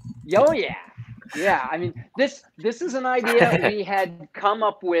 Oh yeah. I mean, this is an idea we had come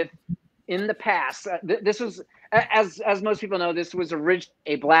up with in the past. This was, as most people know, this was originally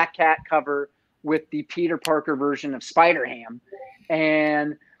a Black Cat cover with the Peter Parker version of Spider-Ham,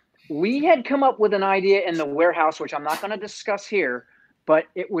 and we had come up with an idea in the warehouse, which I'm not going to discuss here, but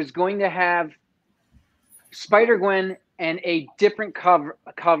it was going to have Spider-Gwen and a different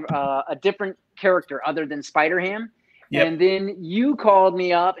a different character other than Spider-Ham. Yep. And then you called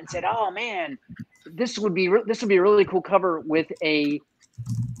me up and said, "Oh man, this would be a really cool cover with a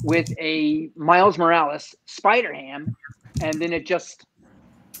Miles Morales Spider-Ham." And then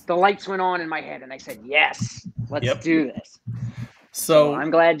the lights went on in my head, and I said, "Yes, let's do this." So I'm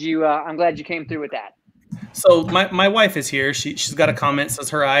glad you came through with that. So my wife is here. She's got a comment, says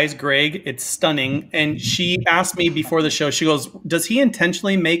her eyes, Greg, it's stunning. And she asked me before the show, she goes, "Does he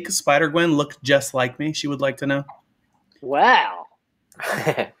intentionally make Spider-Gwen look just like me?" She would like to know. Wow.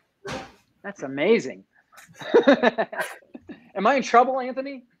 That's amazing. Am I in trouble,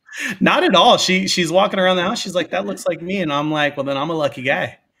 Anthony? Not at all. She's walking around the house. She's like, "That looks like me." And I'm like, "Well, then I'm a lucky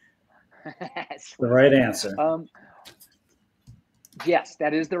guy." The right answer. Yes,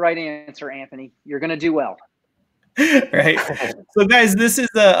 that is the right answer, Anthony. You're going to do well. Right. So, guys, this is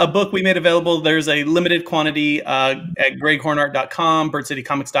a book we made available. There's a limited quantity at greghornart.com,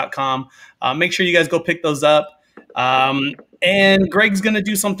 birdcitycomics.com. Make sure you guys go pick those up. And Greg's going to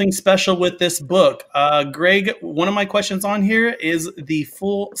do something special with this book. Greg, one of my questions on here is the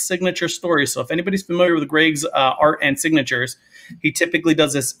full signature story. So if anybody's familiar with Greg's art and signatures, he typically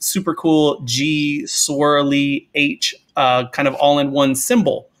does this super cool G, swirly, H kind of all-in-one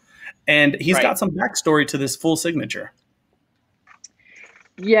symbol. And he's got some backstory to this full signature.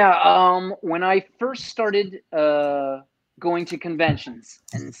 Yeah, when I first started going to conventions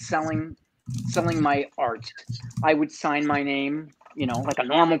and selling my art, I would sign my name, like a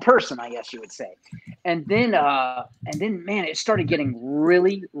normal person, I guess you would say. And then man, it started getting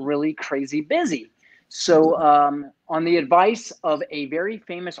really, really crazy busy. So on the advice of a very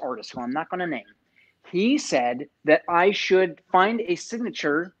famous artist who I'm not going to name, he said that I should find a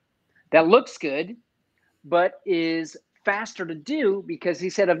signature that looks good, but is faster to do, because he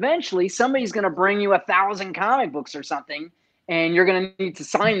said eventually somebody's going to bring you 1,000 comic books or something, and you're going to need to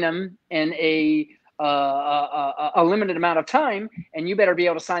sign them in a limited amount of time, and you better be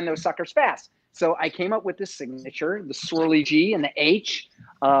able to sign those suckers fast. So I came up with this signature, the swirly G and the H.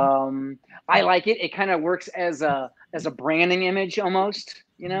 I like it. It kind of works as a branding image almost.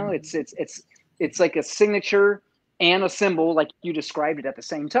 You know, it's like a signature and a symbol, like you described it at the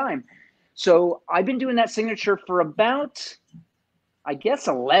same time. So I've been doing that signature for about, I guess,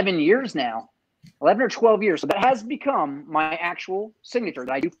 11 years now, 11 or 12 years. So that has become my actual signature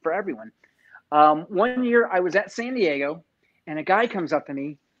that I do for everyone. One year I was at San Diego, and a guy comes up to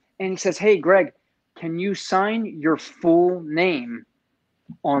me and he says, "Hey, Greg, can you sign your full name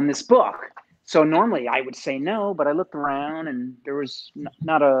on this book?" So normally I would say no, but I looked around and there was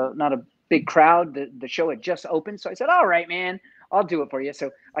not a big crowd. The show had just opened. So I said, "All right, man, I'll do it for you." So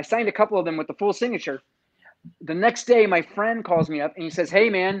I signed a couple of them with the full signature. The next day, my friend calls me up and he says, "Hey,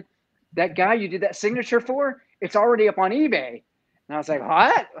 man, that guy you did that signature for, it's already up on eBay." And I was like,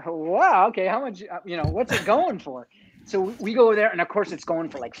 "What? Wow, okay, how much, what's it going for?" So we go over there, and of course it's going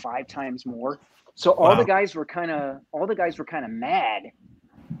for like 5 times more. So all the guys were kind of mad.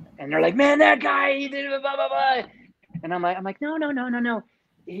 And they're like, "Man, that guy, he did blah, blah, blah." And I'm like, no.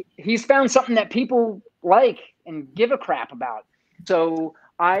 He's found something that people like and give a crap about. So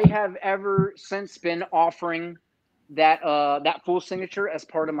I have ever since been offering that full signature as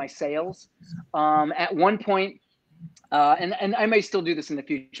part of my sales. At one point, and I may still do this in the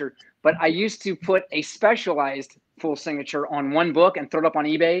future, but I used to put a specialized full signature on one book and throw it up on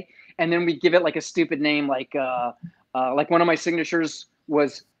eBay, and then we give it like a stupid name, like one of my signatures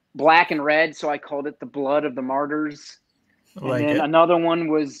was black and red, so I called it the Blood of the Martyrs. And then another one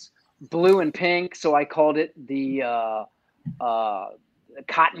was blue and pink, so I called it the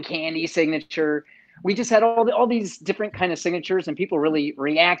cotton candy signature. We just had all these different kind of signatures, and people really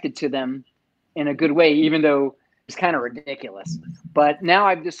reacted to them in a good way, even though it's kind of ridiculous. But now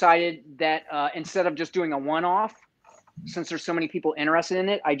I've decided that instead of just doing a one-off, since there's so many people interested in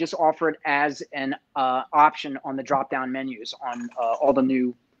it, I just offer it as an option on the drop-down menus on all the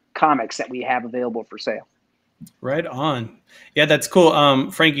new comics that we have available for sale. Right on. Yeah, that's cool.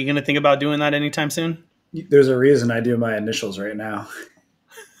 Frank, you going to think about doing that anytime soon? There's a reason I do my initials right now.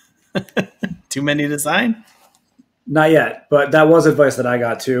 Too many to sign? Not yet, but that was advice that I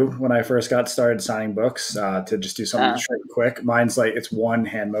got too when I first got started signing books, to just do something straight and quick. Mine's like, it's one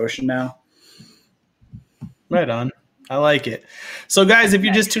hand motion now. Right on. I like it. So, guys, if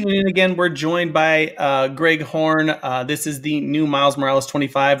you're just tuning in again, we're joined by Greg Horn. This is the new Miles Morales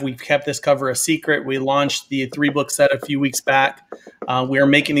 25. We've kept this cover a secret. We launched the 3-book set a few weeks back. We are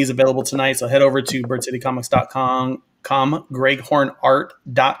making these available tonight, so head over to birdcitycomics.com,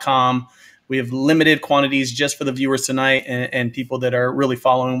 greghornart.com. We have limited quantities just for the viewers tonight and people that are really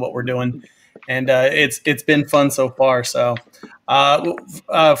following what we're doing. And it's been fun so far. So,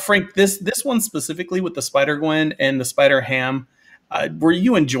 Frank, this one specifically with the Spider-Gwen and the Spider-Ham, were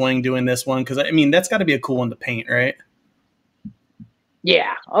you enjoying doing this one? Because, I mean, that's got to be a cool one to paint, right?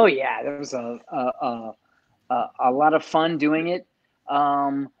 Yeah. Oh, yeah. There was a lot of fun doing it.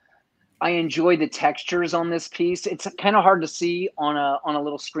 I enjoy the textures on this piece. It's kind of hard to see on a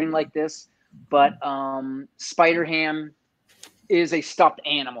little screen like this, but Spider-Ham is a stuffed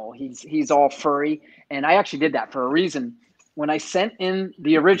animal. He's all furry, and I actually did that for a reason. When I sent in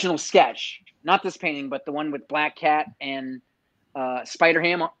the original sketch, not this painting, but the one with Black Cat and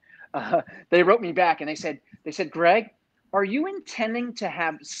Spider-Ham, they wrote me back and they said, "Greg, are you intending to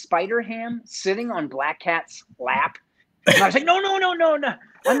have Spider-Ham sitting on Black Cat's lap?" And I was like, no,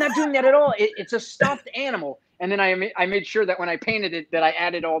 I'm not doing that at all. It's a stuffed animal. And then I made sure that when I painted it, that I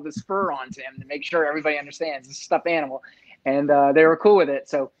added all this fur onto him to make sure everybody understands it's a stuffed animal. And they were cool with it.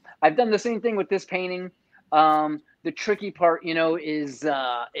 So I've done the same thing with this painting. The tricky part, is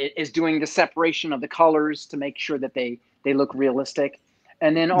doing the separation of the colors to make sure that they look realistic.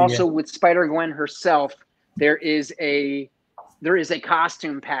 And then also with Spider-Gwen herself, there is a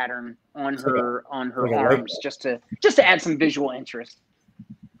costume pattern on her arms just to add some visual interest.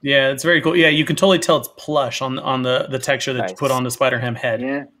 Yeah, it's very cool. Yeah, you can totally tell it's plush on the texture that you put on the Spider-Ham head.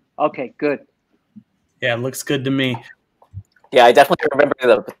 Yeah. Okay, good. Yeah, it looks good to me. Yeah, I definitely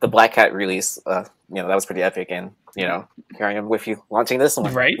remember the Black Cat release. That was pretty epic, and here I am with you launching this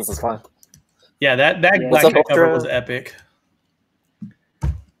one. Right, this is fun. Yeah, that Black Cat cover was epic.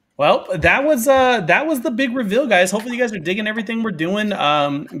 Well, that was the big reveal, guys. Hopefully, you guys are digging everything we're doing.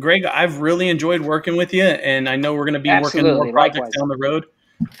 Greg, I've really enjoyed working with you, and I know we're going to be working more projects down the road.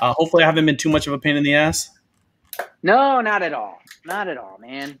 Hopefully, I haven't been too much of a pain in the ass. No, not at all. Not at all,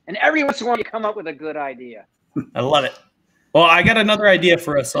 man. And every once in a while, you come up with a good idea. I love it. Well, I got another idea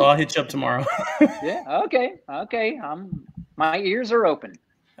for us, so I'll hit you up tomorrow. Yeah. Okay. My ears are open.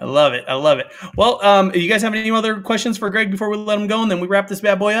 I love it. Well, you guys have any other questions for Greg before we let him go, and then we wrap this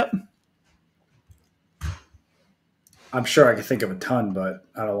bad boy up? I'm sure I could think of a ton, but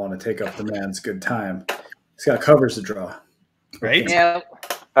I don't want to take up the man's good time. He's got covers to draw. Right? Yeah.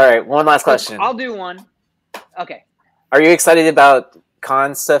 All right, one last question. I'll do one. Okay. Are you excited about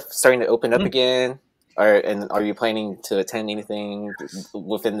con stuff starting to open up again? And are you planning to attend anything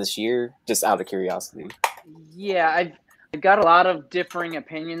within this year? Just out of curiosity. Yeah, I've got a lot of differing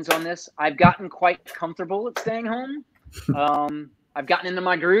opinions on this. I've gotten quite comfortable at staying home. I've gotten into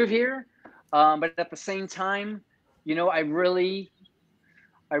my groove here, but at the same time, you know, I really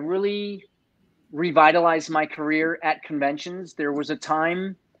revitalized my career at conventions. There was a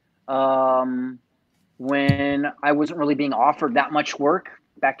time when I wasn't really being offered that much work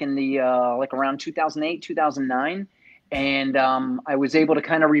back in the like around 2008, 2009. And I was able to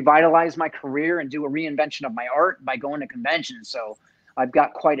kind of revitalize my career and do a reinvention of my art by going to conventions. So I've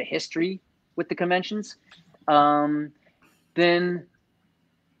got quite a history with the conventions. Then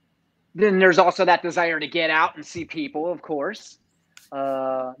there's also that desire to get out and see people, of course.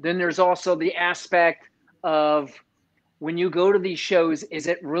 Then there's also the aspect of when you go to these shows, is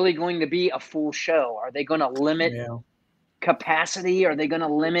it really going to be a full show? Are they going to limit capacity? Are they going to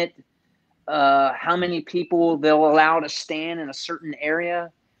limit how many people they'll allow to stand in a certain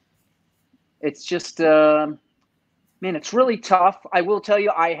area? It's just, man, it's really tough. I will tell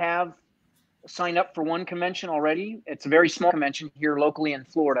you, I have signed up for one convention already. It's a very small convention here locally in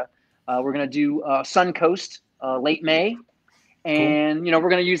Florida. We're going to do Suncoast late May. And, you know, we're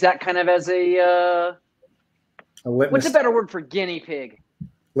going to use that kind of as a litmus. What's a better word for guinea pig?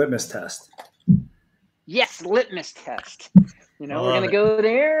 Litmus test. Yes, litmus test. You know, we're going to go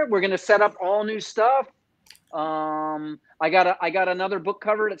there. We're going to set up all new stuff. I got another book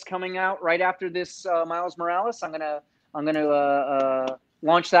cover that's coming out right after this Miles Morales. I'm gonna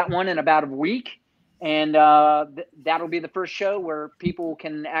launch that one in about a week, and that'll be the first show where people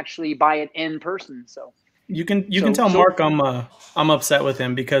can actually buy it in person. So you can tell Mark I'm upset with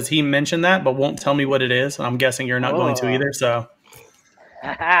him because he mentioned that but won't tell me what it is. I'm guessing you're not going to either. So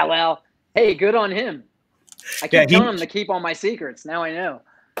well, hey, good on him. I keep telling him to keep all my secrets. Now I know.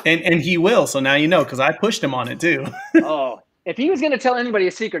 And he will. So now you know, because I pushed him on it too. Oh, if he was going to tell anybody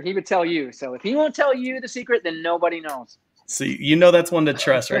a secret, he would tell you. So if he won't tell you the secret, then nobody knows. So you know that's one to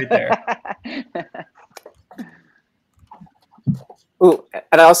trust right there. Ooh,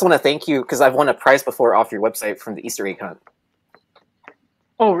 and I also want to thank you because I've won a prize before off your website from the Easter egg hunt.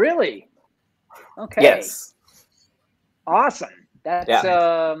 Oh, really? Okay. Yes. Awesome. That's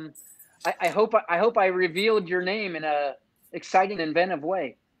I hope I revealed your name in a exciting, inventive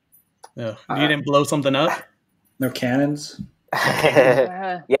way. You didn't blow something up? No cannons?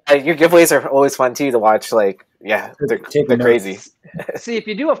 Yeah, your giveaways are always fun too to watch. Like, yeah, they're crazy. See, if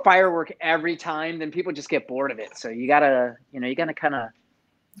you do a firework every time, then people just get bored of it. So you gotta kind of.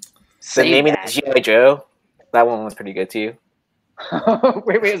 So naming the G.I. Joe, that one was pretty good too.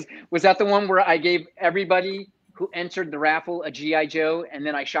 wait, was that the one where I gave everybody who entered the raffle a G.I. Joe, and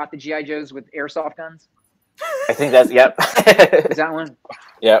then I shot the G.I. Joes with airsoft guns? I think that's Is that one?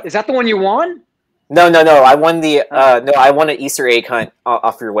 Yeah. Is that the one you won? No. I won the I won an Easter egg hunt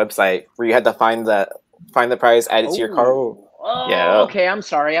off your website where you had to find the prize, add it to your car. Oh, yeah. Okay. I'm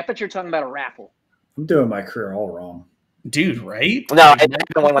sorry. I thought you were talking about a raffle. I'm doing my career all wrong, dude. Right? No, I haven't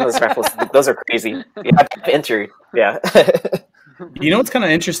won one of those raffles. Those are crazy. Yeah, I've entered. Yeah. You know what's kind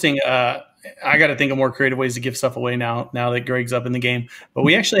of interesting? I got to think of more creative ways to give stuff away now that Greg's up in the game. But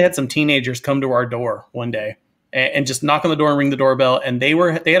we actually had some teenagers come to our door one day and just knock on the door and ring the doorbell. And they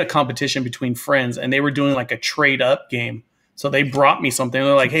had a competition between friends, and they were doing like a trade up game. So they brought me something.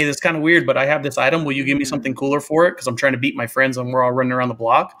 They're like, "Hey, this is kind of weird, but I have this item. Will you give me something cooler for it? Because I'm trying to beat my friends, and we're all running around the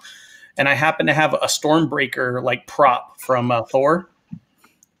block." And I happen to have a Stormbreaker like prop from Thor.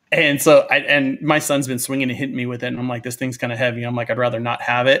 And so my son's been swinging and hitting me with it. And I'm like, this thing's kind of heavy. I'm like, I'd rather not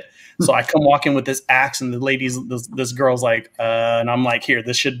have it. So I come walking with this axe, and the ladies, this girl's like, and I'm like, here,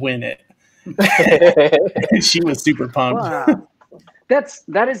 this should win it. And she was super pumped. Wow.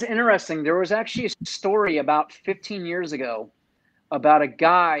 That is interesting. There was actually a story about 15 years ago about a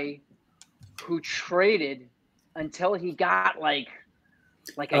guy who traded until he got like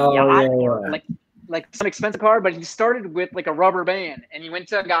a yacht or like some expensive car, but he started with like a rubber band, and he went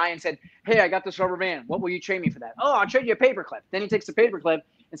to a guy and said, "Hey, I got this rubber band. What will you trade me for that?" "Oh, I'll trade you a paperclip." Then he takes the paperclip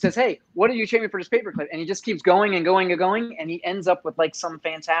and says, "Hey, what do you trade me for this paperclip?" And he just keeps going and going and going, and he ends up with like some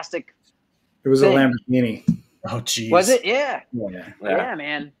fantastic. It was thing. a Lamborghini. Oh, geez. Was it? Yeah,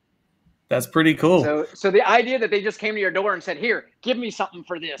 man. That's pretty cool. So the idea that they just came to your door and said, "Here, give me something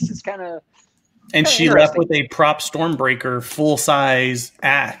for this," is kind of. And she left with a prop Stormbreaker full size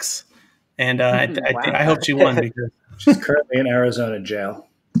axe. And I hope she won because she's currently in Arizona jail.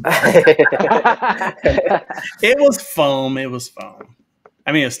 It was foam. It was foam.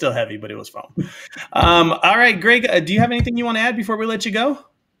 I mean, it's still heavy, but it was foam. All right, Greg, do you have anything you want to add before we let you go?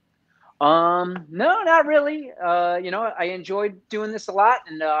 No, not really. I enjoyed doing this a lot,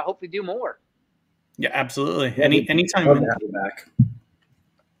 and I hope we do more. Yeah, absolutely. Yeah, Anytime. love to have you back.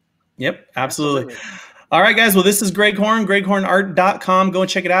 Yep, absolutely. All right, guys. Well, this is Greg Horn, greghornart.com. Go and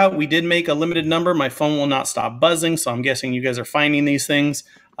check it out. We did make a limited number. My phone will not stop buzzing, so I'm guessing you guys are finding these things.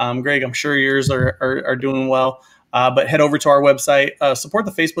 Greg, I'm sure yours are doing well. But head over to our website. Support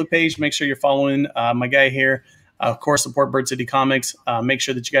the Facebook page. Make sure you're following my guy here. Of course, support Bird City Comics. Make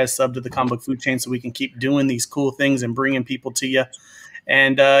sure that you guys sub to the comic book food chain so we can keep doing these cool things and bringing people to you.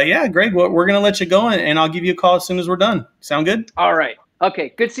 And yeah, Greg, we're going to let you go, and I'll give you a call as soon as we're done. Sound good? All right.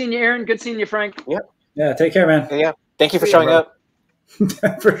 Okay. Good seeing you, Aaron. Good seeing you, Frank. Yep. Yeah, take care, man. Yeah. Thank you for showing up.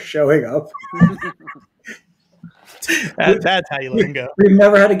 For showing up. That's how you let him go. We've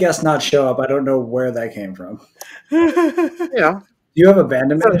never had a guest not show up. I don't know where that came from. Yeah. Do you have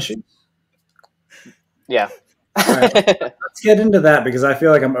abandonment issues? Yeah. All right, let's get into that because I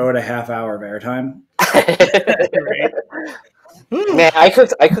feel like I'm owed a half hour of airtime. Man, I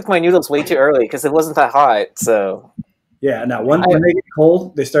cooked my noodles way too early because it wasn't that hot. So yeah, no. When they get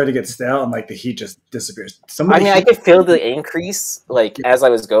cold, they start to get stale, and like the heat just disappears. I could feel the increase like as I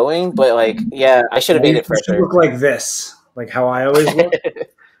was going, but like, yeah, I should have made it fresher. Look like this, like how I always look.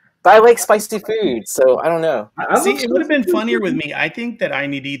 But I like spicy food, so I don't know. See, it would have been funnier with me. I think that I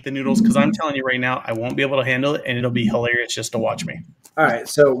need to eat the noodles because I'm telling you right now, I won't be able to handle it, and it'll be hilarious just to watch me. All right,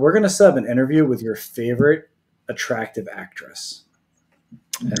 so we're gonna sub an interview with your favorite attractive actress.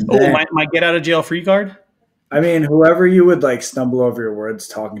 My get out of jail free card? I mean, whoever you would like stumble over your words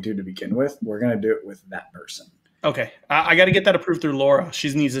talking to begin with, we're going to do it with that person. Okay. I got to get that approved through Laura.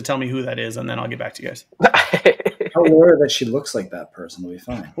 She needs to tell me who that is, and then I'll get back to you guys. Tell Laura that she looks like that person will be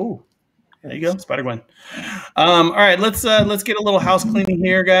fine. Ooh. There you go, Spider-Gwen. All right, let's get a little house cleaning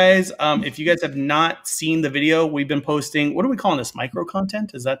here, guys. If you guys have not seen the video, we've been posting, what are we calling this, micro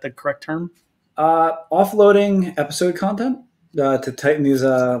content? Is that the correct term? Offloading episode content. To tighten these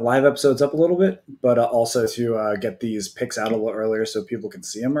live episodes up a little bit, but also to get these pics out a little earlier so people can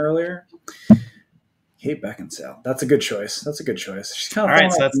see them earlier. Kate Beckinsale. That's a good choice. She's kind of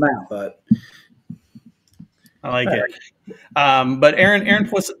falling off the map, but I like it. But Aaron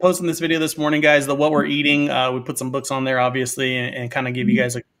posting this video this morning, guys. What we're eating. We put some books on there, obviously, and kind of give you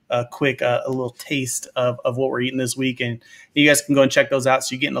guys a quick, a little taste of what we're eating this week, and you guys can go and check those out.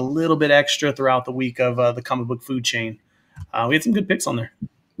 So you're getting a little bit extra throughout the week of the comic book food chain. We had some good picks on there.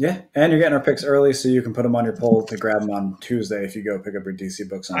 Yeah, and you're getting our picks early, so you can put them on your poll to grab them on Tuesday if you go pick up your DC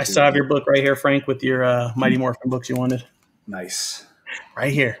books on Tuesday. I still have your book right here, Frank, with your Mighty Morphin books you wanted. Nice.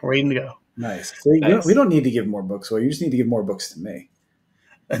 Right here, waiting to go. Nice. So nice. We don't need to give more books away. You just need to give more books to me.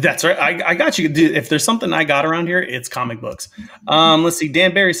 That's right. I got you. Dude, if there's something I got around here, it's comic books. Let's see.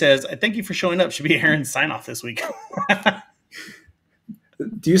 Dan Barry says, thank you for showing up. Should be Aaron's sign-off this week.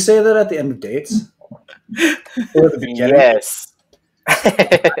 Do you say that at the end of dates? Or at the beginning? Yes.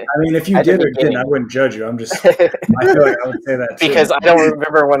 I mean, if you did or didn't, I wouldn't judge you. I feel like I would say that too. Because I don't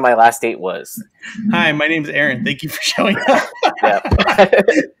remember when my last date was. Hi, my name's Aaron. Thank you for showing up.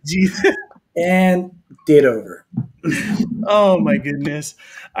 Jesus. And date over. Oh my goodness.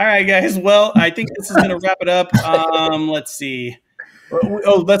 All right, guys. Well, I think this is going to wrap it up. Let's see.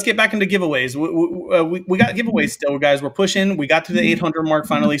 Oh, let's get back into giveaways. We got giveaways still, guys. We're pushing. We got to the 800 mark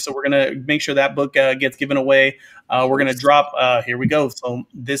finally, so we're going to make sure that book gets given away. We're going to drop, here we go. So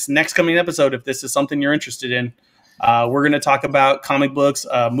this next coming episode, if this is something you're interested in, we're going to talk about comic books,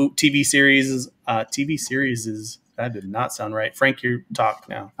 TV series. That did not sound right. Frank, you talk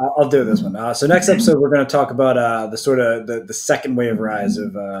now. I'll do this one. So next episode, we're going to talk about the sort of the second wave rise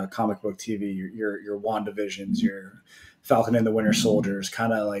of comic book TV, your WandaVisions, your Falcon and the Winter Soldiers,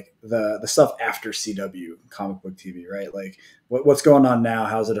 kind of like the stuff after CW comic book TV, right? Like what's going on now?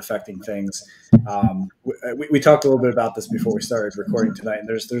 How's it affecting things? We talked a little bit about this before we started recording tonight, and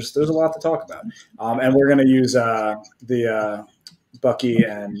there's a lot to talk about. And we're going to use the Bucky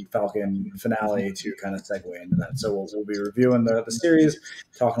and Falcon finale to kind of segue into that. So we'll be reviewing the series,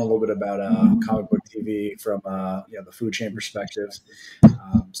 talking a little bit about comic book TV from the food chain perspective.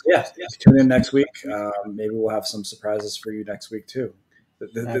 So tune in next week. Maybe we'll have some surprises for you next week too.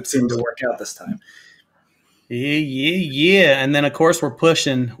 That seemed to work out this time. Yeah. And then of course we're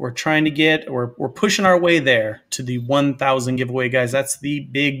pushing our way there to the 1,000 giveaway, guys. That's the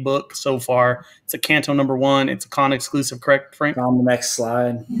big book so far. It's a Canto #1. It's a con exclusive, correct, Frank? On the next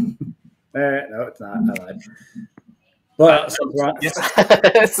slide. All right, no, it's not. I lied. But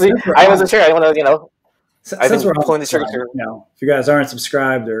See, I wasn't sure. I want to, Since we're on subscribed, if you guys aren't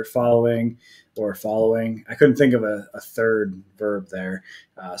subscribed or following, I couldn't think of a third verb there.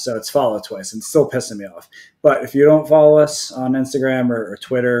 So it's follow twice, and it's still pissing me off. But if you don't follow us on Instagram or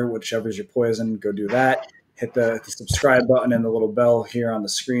Twitter, whichever's your poison, go do that. Hit the subscribe button and the little bell here on the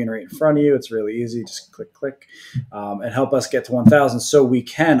screen right in front of you. It's really easy. Just click, and help us get to 1,000 so we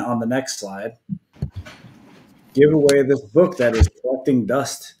can, on the next slide, give away this book that is collecting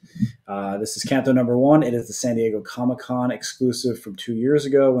dust. This is Canto number 1. It is the San Diego Comic-Con exclusive from 2 years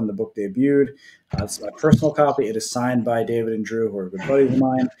ago when the book debuted. It's my personal copy. It is signed by David and Drew, who are good buddies of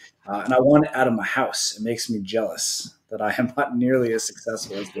mine. And I want it out of my house. It makes me jealous that I am not nearly as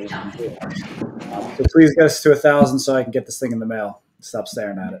successful as David and Drew. So please get us to 1,000 so I can get this thing in the mail. Stop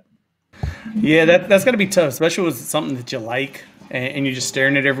staring at it. Yeah, that's got to be tough, especially with something that you like and you're just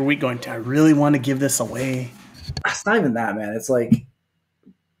staring at it every week going, do I really want to give this away? It's not even that, man. It's like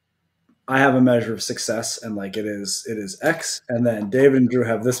I have a measure of success, and like it is X, and then David and Drew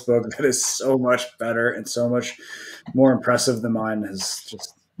have this book that is so much better and so much more impressive than mine. Is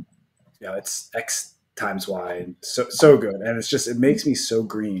just, it's X times Y, and so good, and it makes me so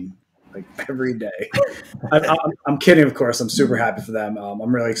green like every day. I'm kidding, of course. I'm super happy for them.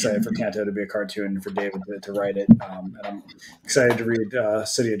 I'm really excited for Canto to be a cartoon and for David to write it, and I'm excited to read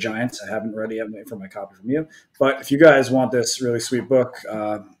City of Giants. I haven't read it yet. I'm waiting for my copy from you. But if you guys want this really sweet book,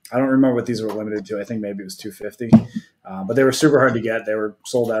 I don't remember what these were limited to. I think maybe it was $250, but they were super hard to get. They were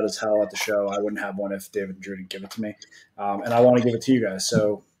sold out as hell at the show. I wouldn't have one if David and Drew didn't give it to me, and I want to give it to you guys.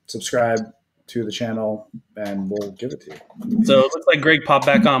 So subscribe to the channel and we'll give it to you. So it looks like Greg popped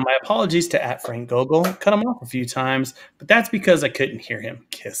back on. My apologies to @Frank Gogol. Cut him off a few times, but that's because I couldn't hear him.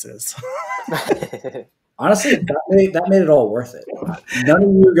 Kisses. Honestly, that made it all worth it. None of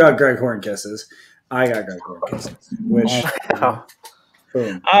you got Greg Horn kisses. I got Greg Horn kisses, which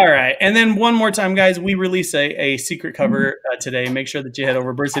boom. All right. And then one more time, guys, we release a secret cover today. Make sure that you head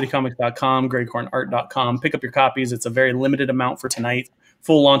over birdcitycomics.com, greghornart.com. Pick up your copies. It's a very limited amount for tonight.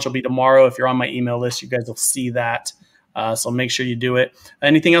 Full launch will be tomorrow. If you're on my email list, you guys will see that. So make sure you do it.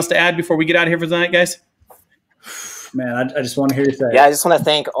 Anything else to add before we get out of here for tonight, guys? Man, I just want to hear you say. Yeah, I just want to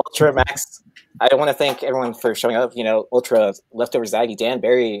thank Ultra Max. I want to thank everyone for showing up. Ultra, Leftover Zaggy, Dan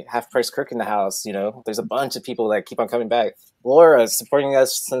Barry, Half Price Kirk in the house. There's a bunch of people that keep on coming back. Laura supporting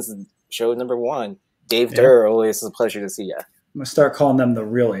us since show number 1. Dave Durr, always a pleasure to see you. I'm going to start calling them the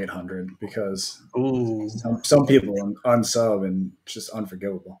real 800 because some people unsub and it's just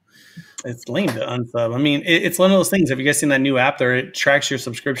unforgivable. It's lame to unsub. I mean, it's one of those things. Have you guys seen that new app there? It tracks your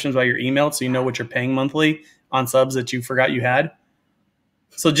subscriptions by your email so you know what you're paying monthly on subs that you forgot you had.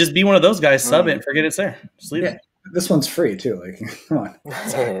 So just be one of those guys, sub it and forget it's there. Just leave it. This one's free too. Like, come on.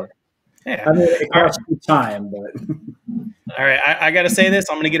 Yeah. I mean, it costs you time, but... All right, I got to say this.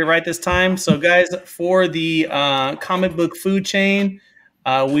 I'm going to get it right this time. So, guys, for the comic book food chain,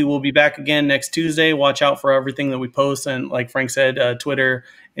 we will be back again next Tuesday. Watch out for everything that we post, and like Frank said, Twitter,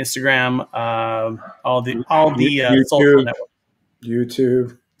 Instagram, all the social networks.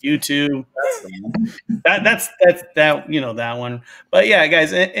 YouTube. That's that. That one. But yeah,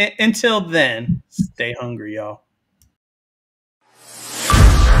 guys. Until then, stay hungry, y'all.